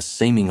seen a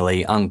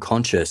seemingly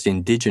unconscious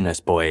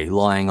Indigenous boy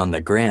lying on the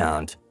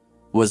ground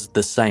was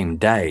the same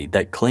day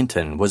that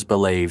Clinton was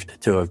believed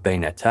to have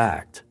been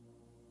attacked.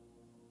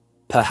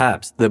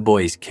 Perhaps the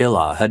boy's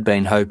killer had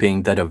been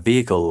hoping that a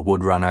vehicle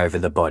would run over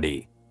the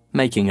body,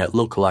 making it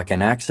look like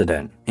an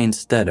accident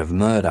instead of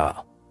murder.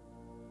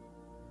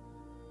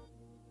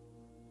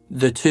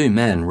 The two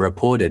men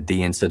reported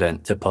the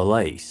incident to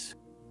police.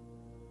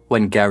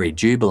 When Gary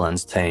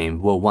Jubilan's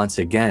team were once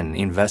again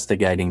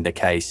investigating the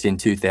case in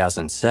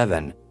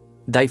 2007,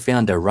 they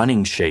found a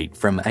running sheet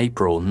from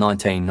April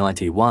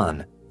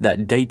 1991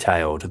 that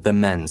detailed the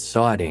men's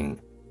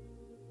sighting.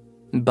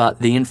 But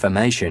the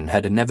information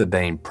had never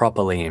been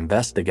properly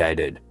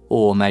investigated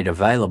or made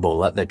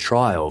available at the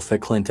trial for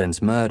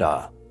Clinton's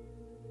murder.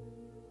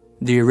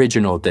 The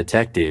original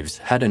detectives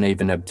hadn't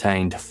even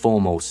obtained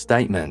formal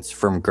statements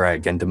from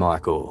Greg and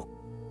Michael.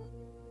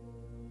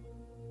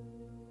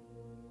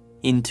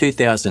 In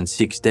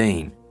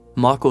 2016,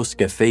 Michael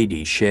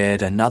Scafidi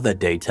shared another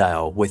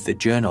detail with the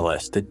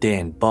journalist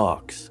Dan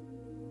Box.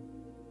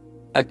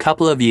 A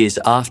couple of years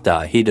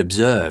after he'd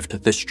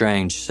observed the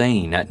strange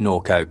scene at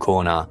Norco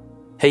Corner,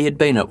 he had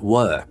been at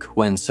work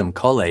when some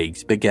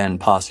colleagues began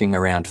passing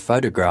around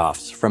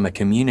photographs from a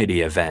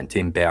community event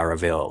in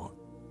Bowraville.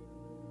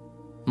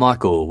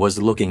 Michael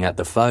was looking at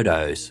the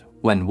photos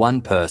when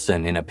one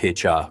person in a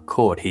picture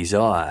caught his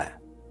eye.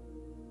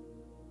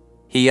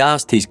 He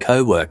asked his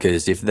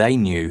co-workers if they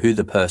knew who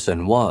the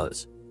person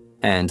was,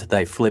 and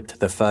they flipped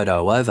the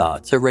photo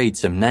over to read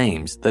some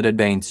names that had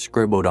been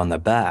scribbled on the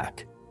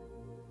back.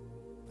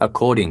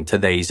 According to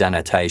these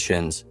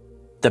annotations,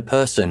 the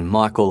person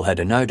Michael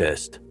had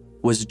noticed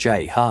was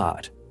Jay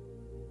Hart.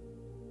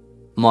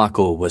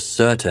 Michael was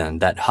certain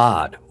that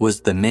Hart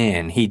was the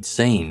man he'd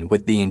seen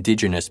with the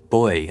Indigenous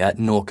boy at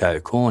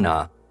Norco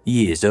Corner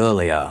years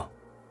earlier.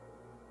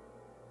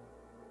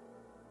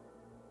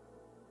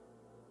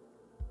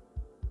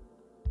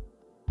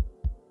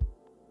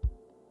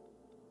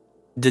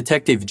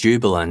 Detective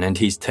Jubilant and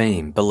his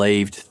team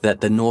believed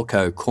that the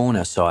Norco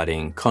Corner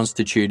sighting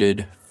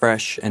constituted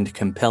fresh and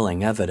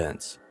compelling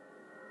evidence.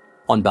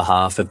 On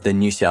behalf of the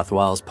New South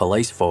Wales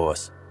Police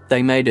Force,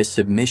 they made a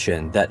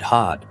submission that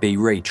Hart be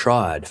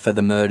retried for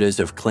the murders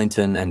of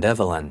Clinton and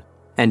Evelyn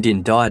and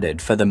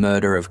indicted for the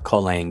murder of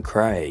Colleen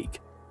Craig.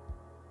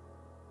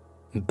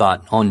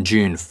 But on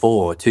June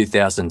 4,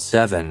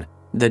 2007,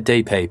 the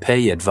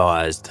DPP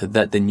advised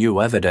that the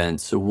new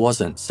evidence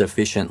wasn't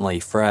sufficiently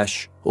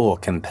fresh or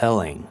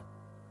compelling.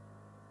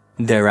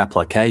 Their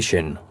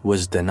application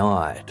was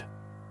denied.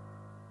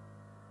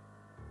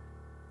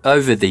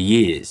 Over the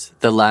years,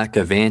 the lack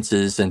of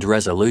answers and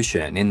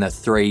resolution in the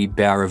 3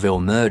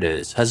 Bowraville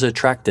murders has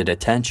attracted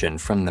attention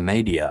from the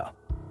media.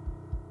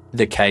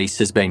 The case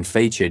has been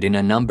featured in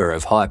a number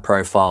of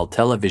high-profile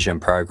television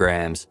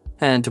programs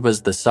and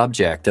was the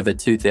subject of a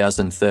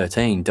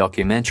 2013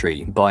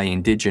 documentary by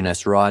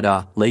Indigenous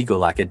writer,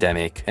 legal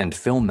academic and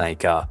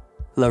filmmaker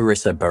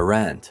Larissa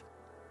Barrett.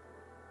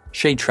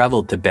 She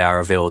travelled to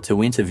Bowraville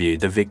to interview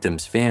the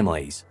victims'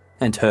 families,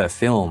 and her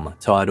film,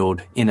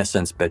 titled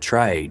Innocence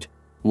Betrayed,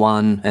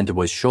 won and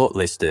was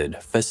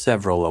shortlisted for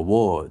several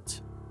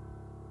awards.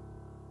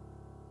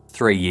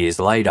 3 years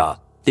later,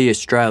 the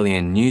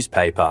Australian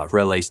newspaper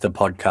released a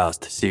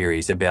podcast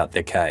series about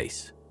the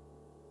case.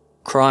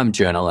 Crime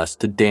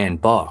journalist Dan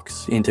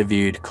Box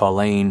interviewed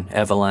Colleen,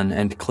 Evelyn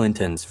and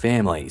Clinton's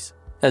families,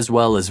 as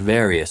well as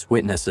various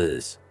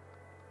witnesses.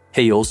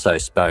 He also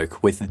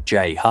spoke with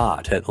Jay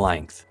Hart at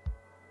length.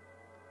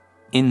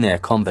 In their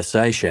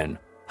conversation,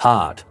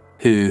 Hart,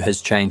 who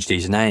has changed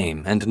his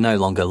name and no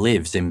longer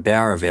lives in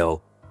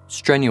Bowraville,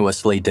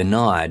 strenuously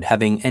denied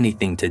having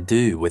anything to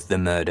do with the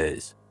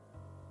murders.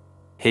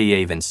 He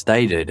even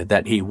stated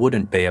that he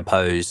wouldn't be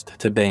opposed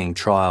to being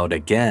trialled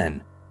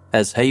again,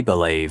 as he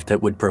believed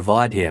it would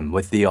provide him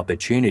with the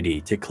opportunity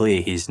to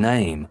clear his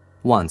name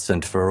once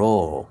and for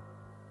all.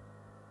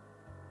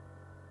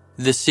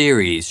 The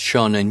series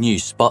shone a new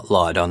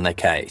spotlight on the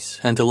case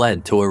and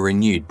led to a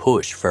renewed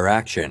push for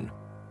action.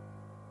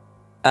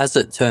 As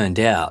it turned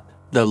out,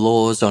 the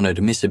laws on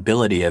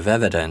admissibility of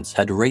evidence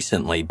had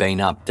recently been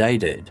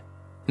updated,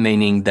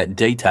 meaning that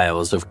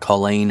details of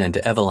Colleen and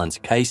Evelyn's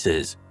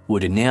cases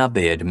would now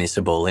be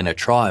admissible in a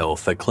trial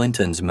for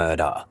Clinton's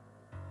murder.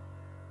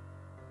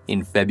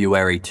 In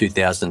February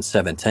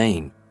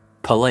 2017,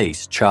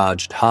 police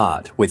charged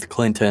Hart with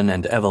Clinton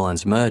and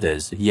Evelyn's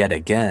murders yet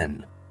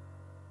again.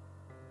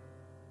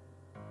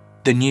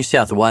 The New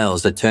South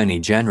Wales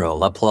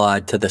Attorney-General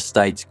applied to the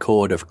state's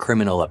Court of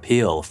Criminal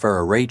Appeal for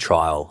a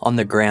retrial on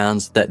the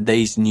grounds that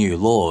these new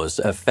laws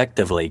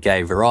effectively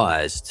gave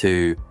rise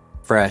to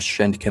fresh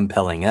and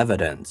compelling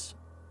evidence.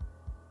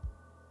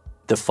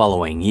 The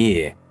following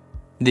year,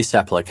 this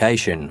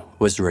application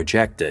was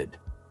rejected,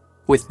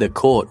 with the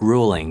court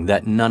ruling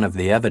that none of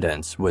the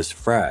evidence was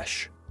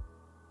fresh.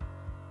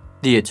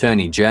 The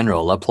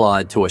Attorney-General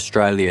applied to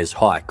Australia's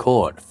High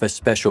Court for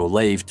special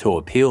leave to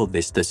appeal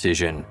this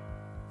decision,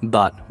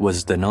 but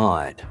was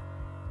denied.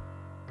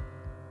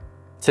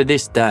 To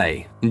this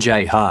day,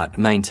 Jay Hart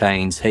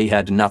maintains he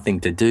had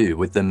nothing to do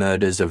with the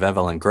murders of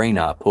Evelyn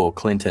Greenup or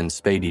Clinton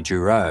Speedy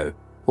Giroux,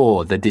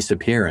 or the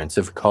disappearance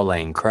of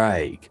Colleen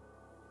Craig.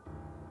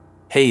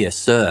 He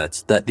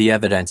asserts that the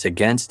evidence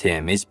against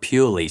him is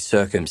purely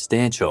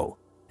circumstantial,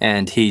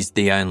 and he's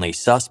the only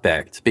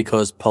suspect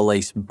because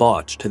police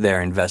botched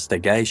their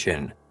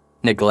investigation,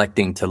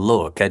 neglecting to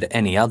look at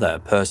any other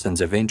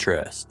persons of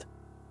interest.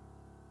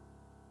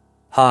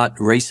 Hart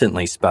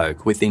recently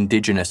spoke with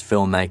Indigenous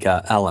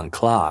filmmaker Alan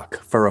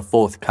Clark for a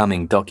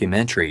forthcoming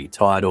documentary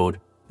titled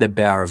The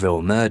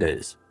Bowraville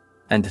Murders,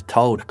 and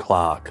told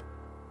Clark,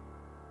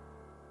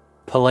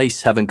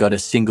 "Police haven't got a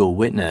single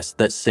witness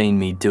that's seen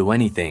me do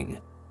anything.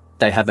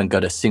 They haven't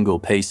got a single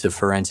piece of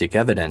forensic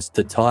evidence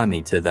to tie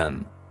me to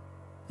them.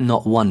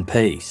 Not one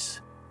piece."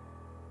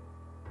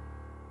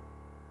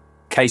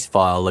 Case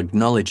file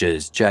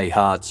acknowledges Jay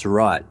Hart's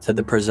right to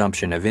the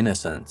presumption of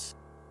innocence.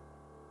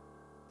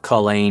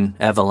 Colleen,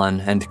 Evelyn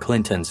and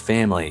Clinton's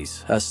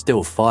families are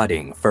still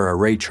fighting for a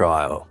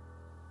retrial.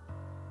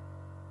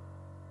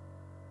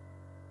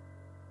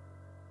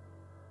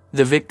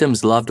 The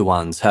victims' loved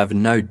ones have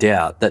no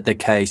doubt that the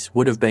case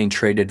would have been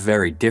treated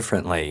very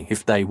differently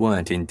if they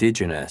weren't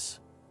Indigenous.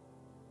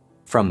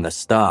 From the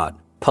start,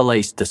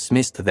 police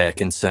dismissed their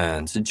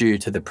concerns due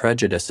to the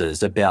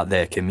prejudices about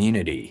their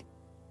community.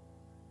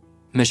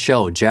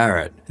 Michelle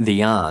Jarrett,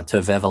 the aunt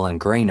of Evelyn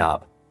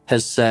Greenup,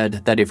 has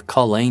said that if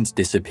Colleen's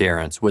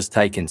disappearance was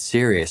taken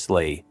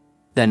seriously,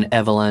 then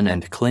Evelyn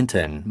and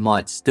Clinton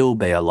might still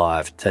be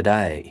alive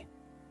today.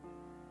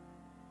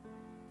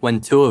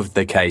 When two of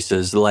the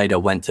cases later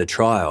went to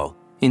trial,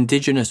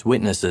 Indigenous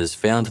witnesses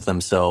found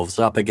themselves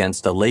up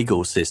against a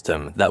legal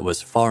system that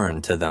was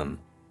foreign to them.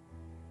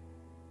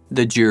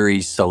 The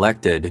juries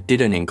selected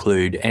didn't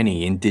include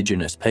any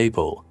Indigenous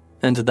people,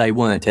 and they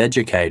weren't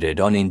educated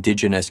on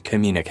Indigenous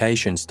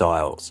communication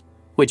styles,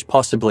 which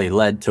possibly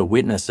led to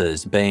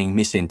witnesses being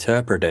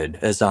misinterpreted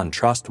as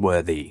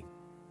untrustworthy.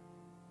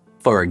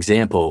 For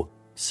example,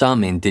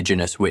 some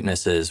Indigenous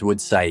witnesses would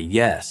say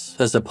yes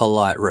as a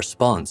polite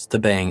response to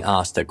being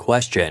asked a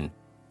question,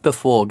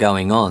 before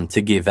going on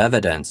to give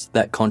evidence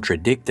that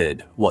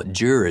contradicted what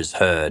jurors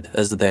heard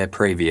as their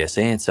previous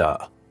answer.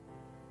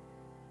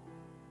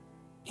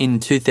 In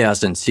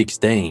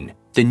 2016,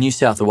 the New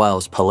South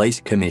Wales Police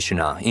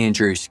Commissioner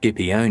Andrew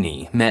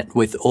Scipione met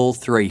with all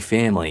three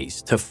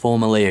families to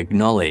formally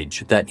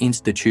acknowledge that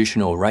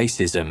institutional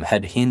racism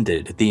had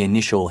hindered the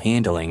initial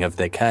handling of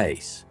the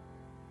case.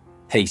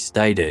 He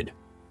stated,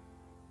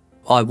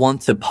 "I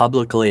want to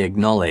publicly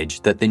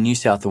acknowledge that the New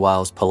South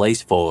Wales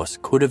Police Force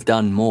could have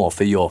done more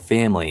for your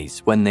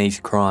families when these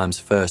crimes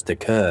first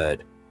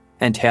occurred,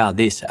 and how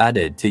this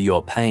added to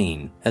your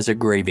pain as a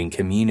grieving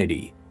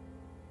community.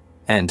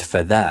 And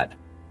for that,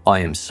 I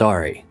am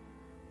sorry."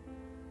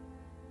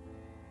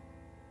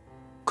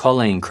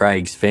 Colleen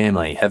Craig's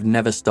family have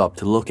never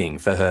stopped looking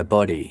for her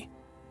body.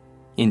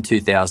 In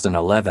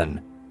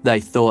 2011, they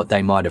thought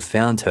they might have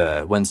found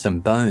her when some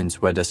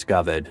bones were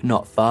discovered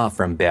not far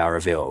from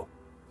Bowraville,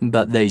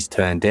 but these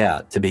turned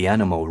out to be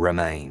animal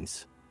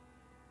remains.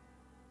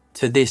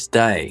 To this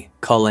day,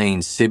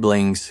 Colleen's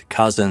siblings,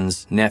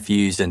 cousins,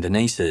 nephews and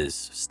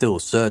nieces still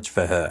search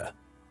for her.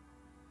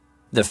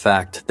 The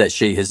fact that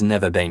she has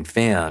never been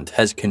found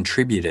has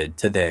contributed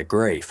to their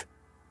grief.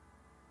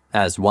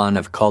 As one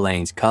of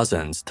Colleen's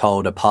cousins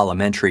told a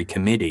parliamentary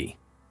committee,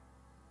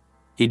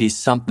 "It is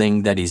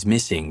something that is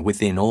missing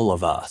within all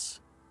of us.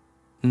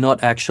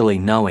 Not actually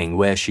knowing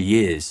where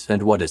she is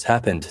and what has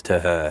happened to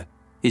her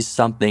is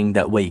something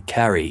that we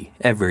carry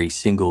every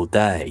single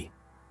day."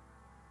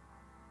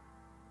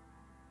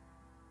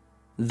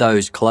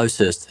 Those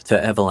closest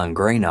to Evelyn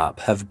Greenup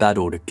have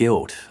battled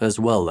guilt as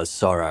well as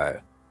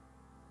sorrow.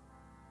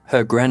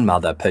 Her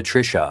grandmother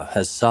Patricia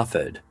has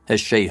suffered as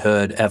she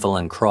heard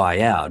Evelyn cry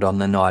out on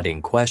the night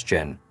in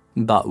question,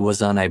 but was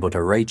unable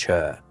to reach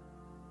her.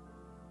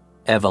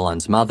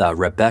 Evelyn's mother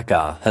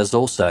Rebecca has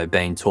also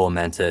been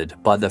tormented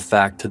by the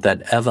fact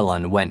that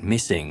Evelyn went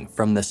missing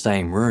from the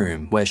same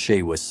room where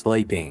she was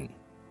sleeping.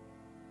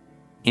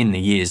 In the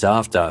years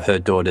after her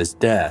daughter's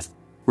death,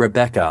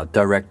 Rebecca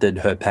directed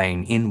her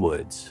pain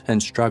inwards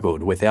and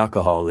struggled with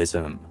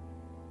alcoholism.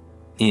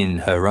 In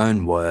her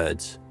own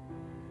words,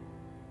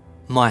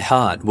 "My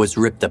heart was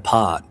ripped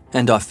apart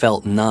and I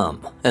felt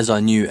numb as I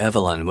knew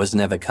Evelyn was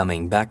never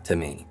coming back to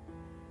me.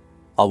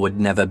 I would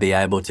never be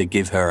able to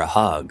give her a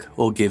hug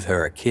or give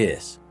her a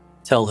kiss,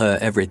 tell her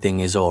everything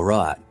is all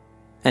right,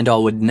 and I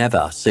would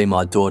never see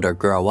my daughter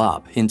grow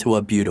up into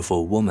a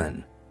beautiful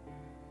woman.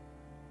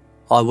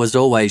 I was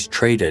always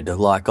treated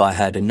like I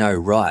had no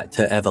right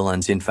to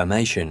Evelyn's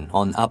information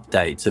on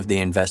updates of the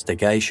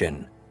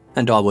investigation,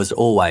 and I was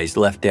always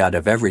left out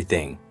of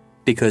everything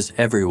because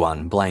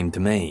everyone blamed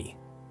me.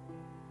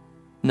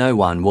 No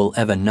one will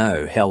ever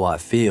know how I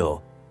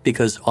feel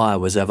because I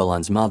was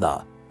Evelyn's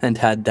mother and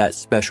had that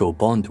special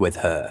bond with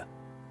her.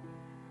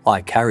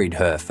 I carried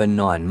her for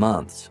 9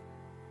 months.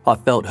 I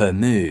felt her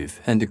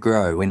move and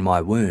grow in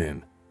my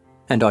womb,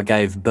 and I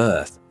gave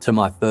birth to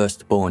my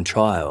firstborn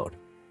child,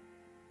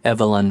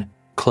 Evelyn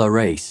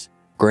Clarice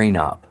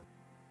Greenup."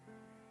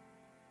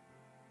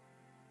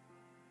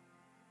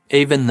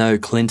 Even though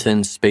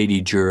Clinton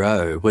Speedy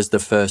Duro was the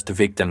first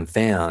victim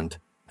found,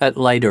 it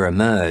later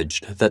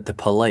emerged that the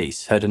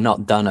police had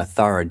not done a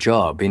thorough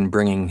job in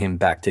bringing him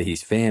back to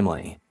his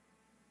family.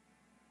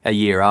 A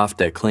year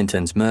after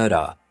Clinton's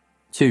murder,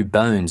 2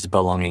 bones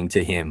belonging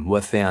to him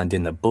were found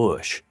in the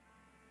bush.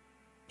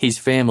 His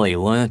family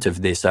learnt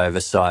of this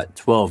oversight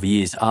 12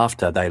 years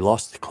after they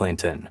lost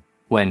Clinton,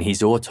 when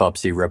his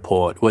autopsy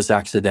report was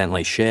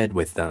accidentally shared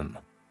with them.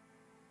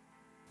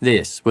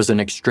 This was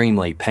an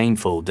extremely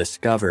painful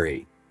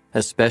discovery,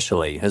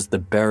 especially as the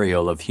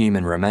burial of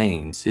human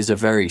remains is a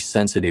very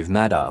sensitive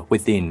matter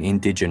within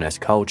Indigenous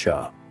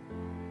culture.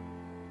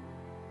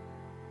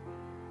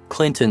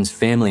 Clinton's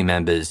family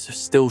members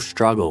still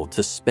struggle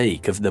to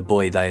speak of the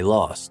boy they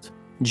lost,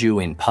 due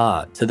in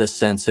part to the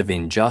sense of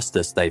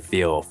injustice they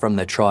feel from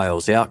the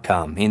trial's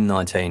outcome in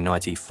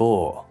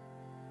 1994.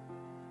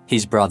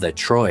 His brother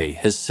Troy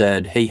has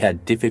said he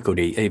had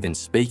difficulty even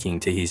speaking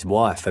to his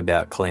wife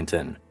about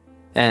Clinton,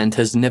 and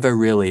has never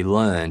really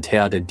learned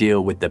how to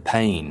deal with the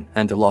pain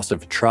and loss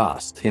of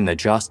trust in the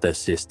justice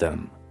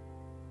system.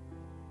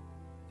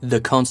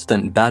 The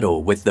constant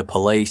battle with the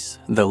police,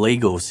 the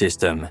legal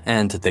system,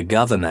 and the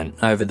government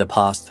over the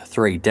past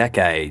 3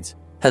 decades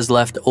has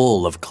left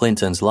all of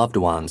Clinton's loved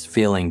ones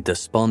feeling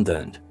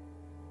despondent.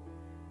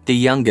 The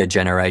younger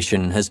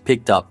generation has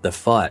picked up the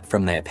fight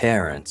from their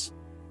parents,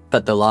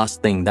 but the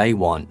last thing they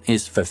want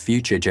is for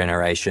future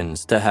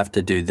generations to have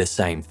to do the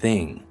same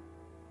thing.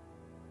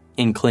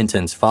 In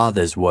Clinton's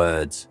father's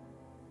words,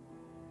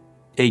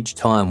 "Each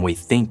time we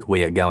think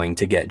we are going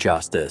to get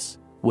justice,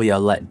 we are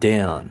let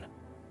down.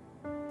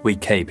 We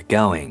keep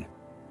going,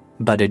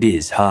 but it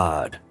is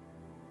hard."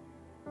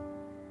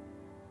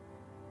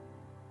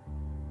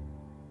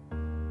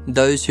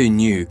 Those who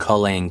knew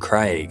Colleen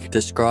Craig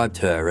described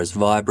her as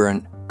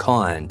vibrant,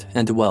 kind,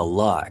 and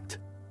well-liked.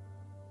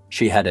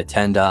 She had a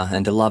tender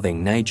and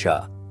loving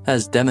nature,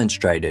 as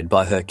demonstrated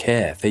by her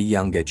care for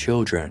younger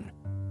children.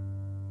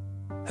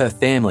 Her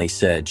family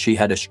said she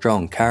had a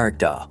strong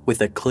character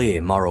with a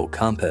clear moral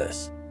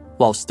compass,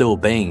 while still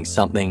being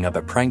something of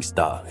a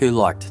prankster who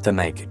liked to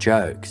make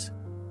jokes.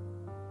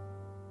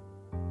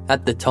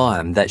 At the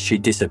time that she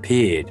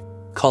disappeared,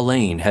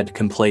 Colleen had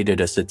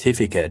completed a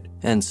certificate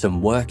and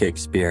some work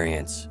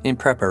experience in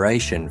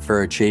preparation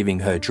for achieving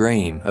her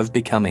dream of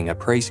becoming a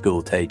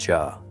preschool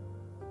teacher.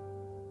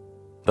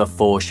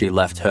 Before she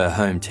left her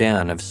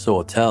hometown of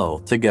Sawtell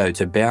to go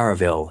to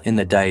Bowraville in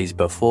the days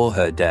before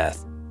her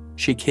death,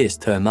 she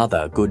kissed her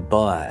mother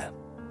goodbye.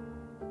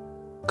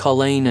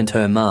 Colleen and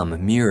her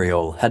mum,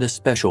 Muriel, had a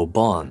special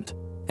bond,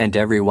 and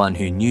everyone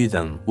who knew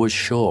them was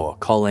sure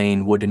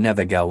Colleen would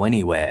never go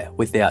anywhere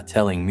without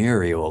telling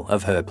Muriel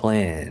of her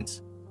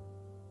plans.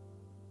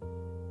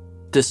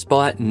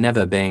 Despite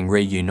never being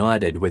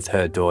reunited with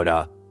her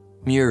daughter,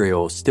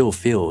 Muriel still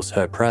feels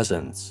her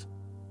presence.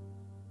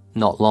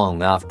 Not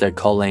long after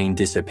Colleen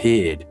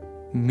disappeared,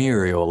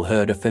 Muriel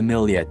heard a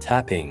familiar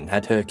tapping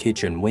at her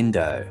kitchen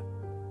window.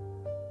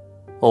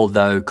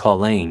 Although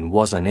Colleen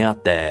wasn't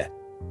out there,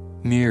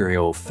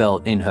 Muriel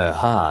felt in her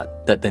heart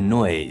that the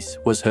noise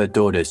was her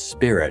daughter's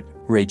spirit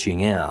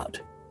reaching out.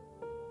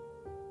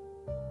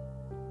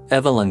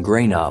 Evelyn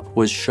Greenup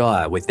was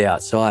shy with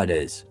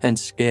outsiders and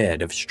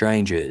scared of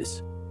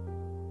strangers.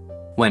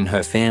 When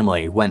her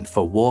family went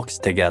for walks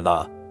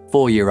together,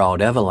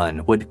 4-year-old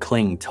Evelyn would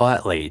cling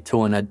tightly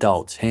to an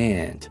adult's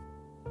hand.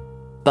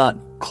 But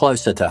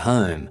closer to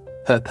home,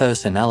 her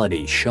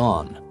personality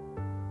shone.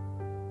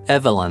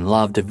 Evelyn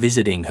loved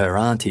visiting her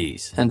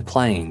aunties and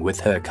playing with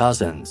her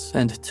cousins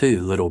and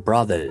 2 little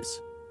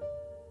brothers.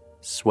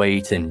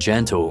 Sweet and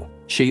gentle,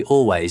 she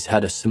always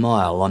had a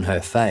smile on her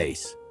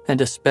face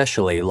and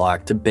especially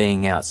liked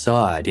being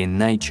outside in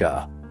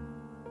nature.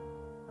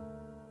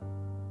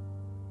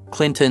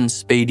 Clinton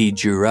Speedy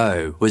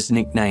Giroux was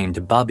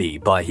nicknamed Bubby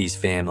by his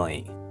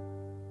family.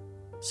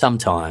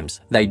 Sometimes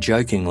they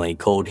jokingly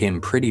called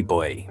him Pretty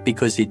Boy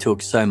because he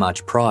took so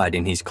much pride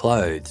in his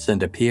clothes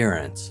and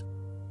appearance.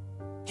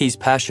 His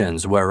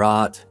passions were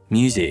art,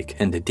 music,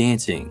 and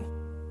dancing.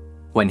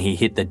 When he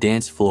hit the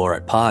dance floor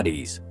at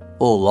parties,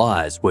 all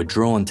eyes were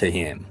drawn to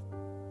him.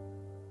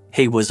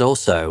 He was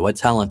also a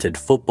talented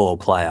football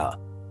player,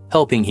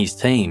 helping his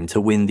team to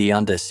win the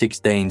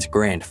under-16s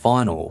grand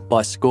final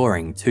by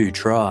scoring 2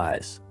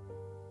 tries.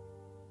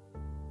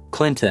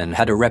 Clinton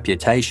had a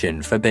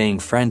reputation for being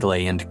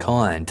friendly and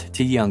kind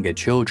to younger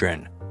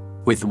children,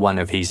 with one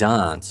of his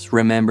aunts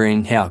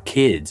remembering how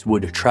kids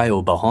would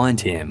trail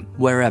behind him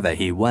wherever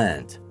he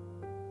went.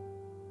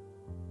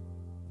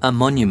 A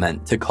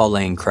monument to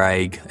Colleen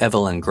Craig,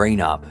 Evelyn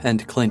Greenup,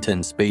 and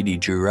Clinton Speedy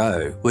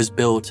Giroux was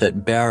built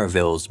at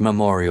Bowraville's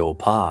Memorial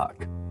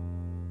Park.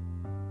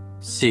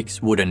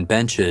 6 wooden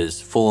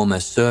benches form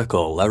a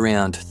circle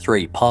around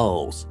 3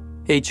 poles,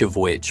 each of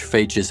which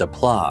features a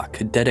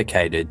plaque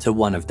dedicated to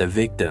one of the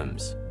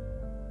victims.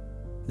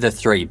 The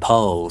 3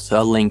 poles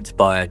are linked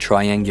by a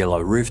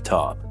triangular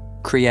rooftop,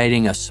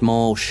 creating a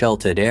small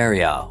sheltered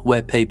area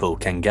where people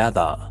can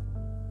gather.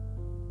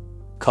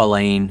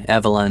 Colleen,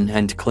 Evelyn,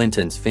 and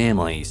Clinton's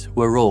families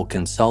were all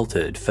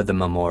consulted for the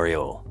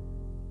memorial.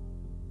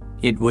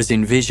 It was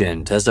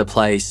envisioned as a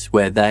place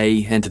where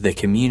they and the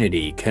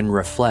community can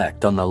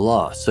reflect on the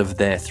loss of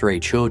their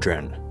 3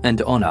 children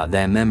and honour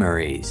their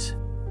memories.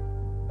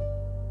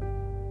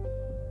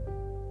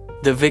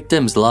 The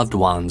victims' loved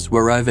ones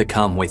were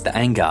overcome with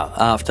anger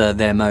after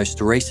their most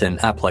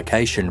recent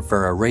application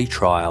for a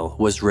retrial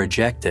was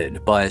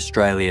rejected by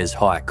Australia's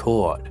High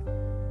Court.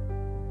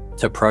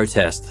 To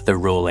protest the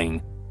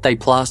ruling, they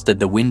plastered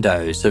the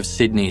windows of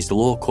Sydney's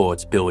Law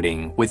Courts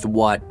building with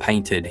white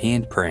painted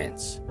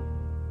handprints.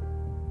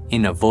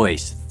 In a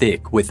voice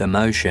thick with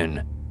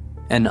emotion,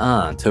 an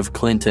aunt of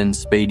Clinton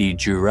Speedy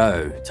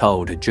Giroux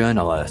told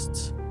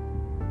journalists,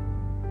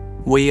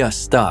 "We are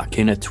stuck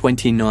in a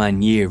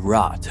 29-year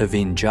rut of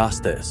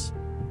injustice.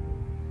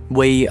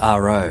 We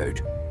are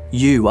owed.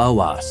 You owe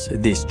us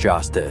this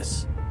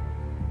justice.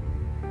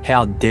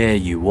 How dare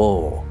you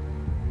all?"